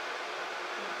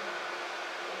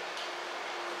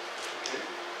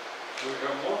 do we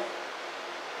have more?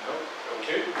 No?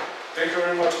 Okay. Thank you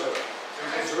very much.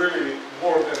 It's really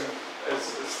more than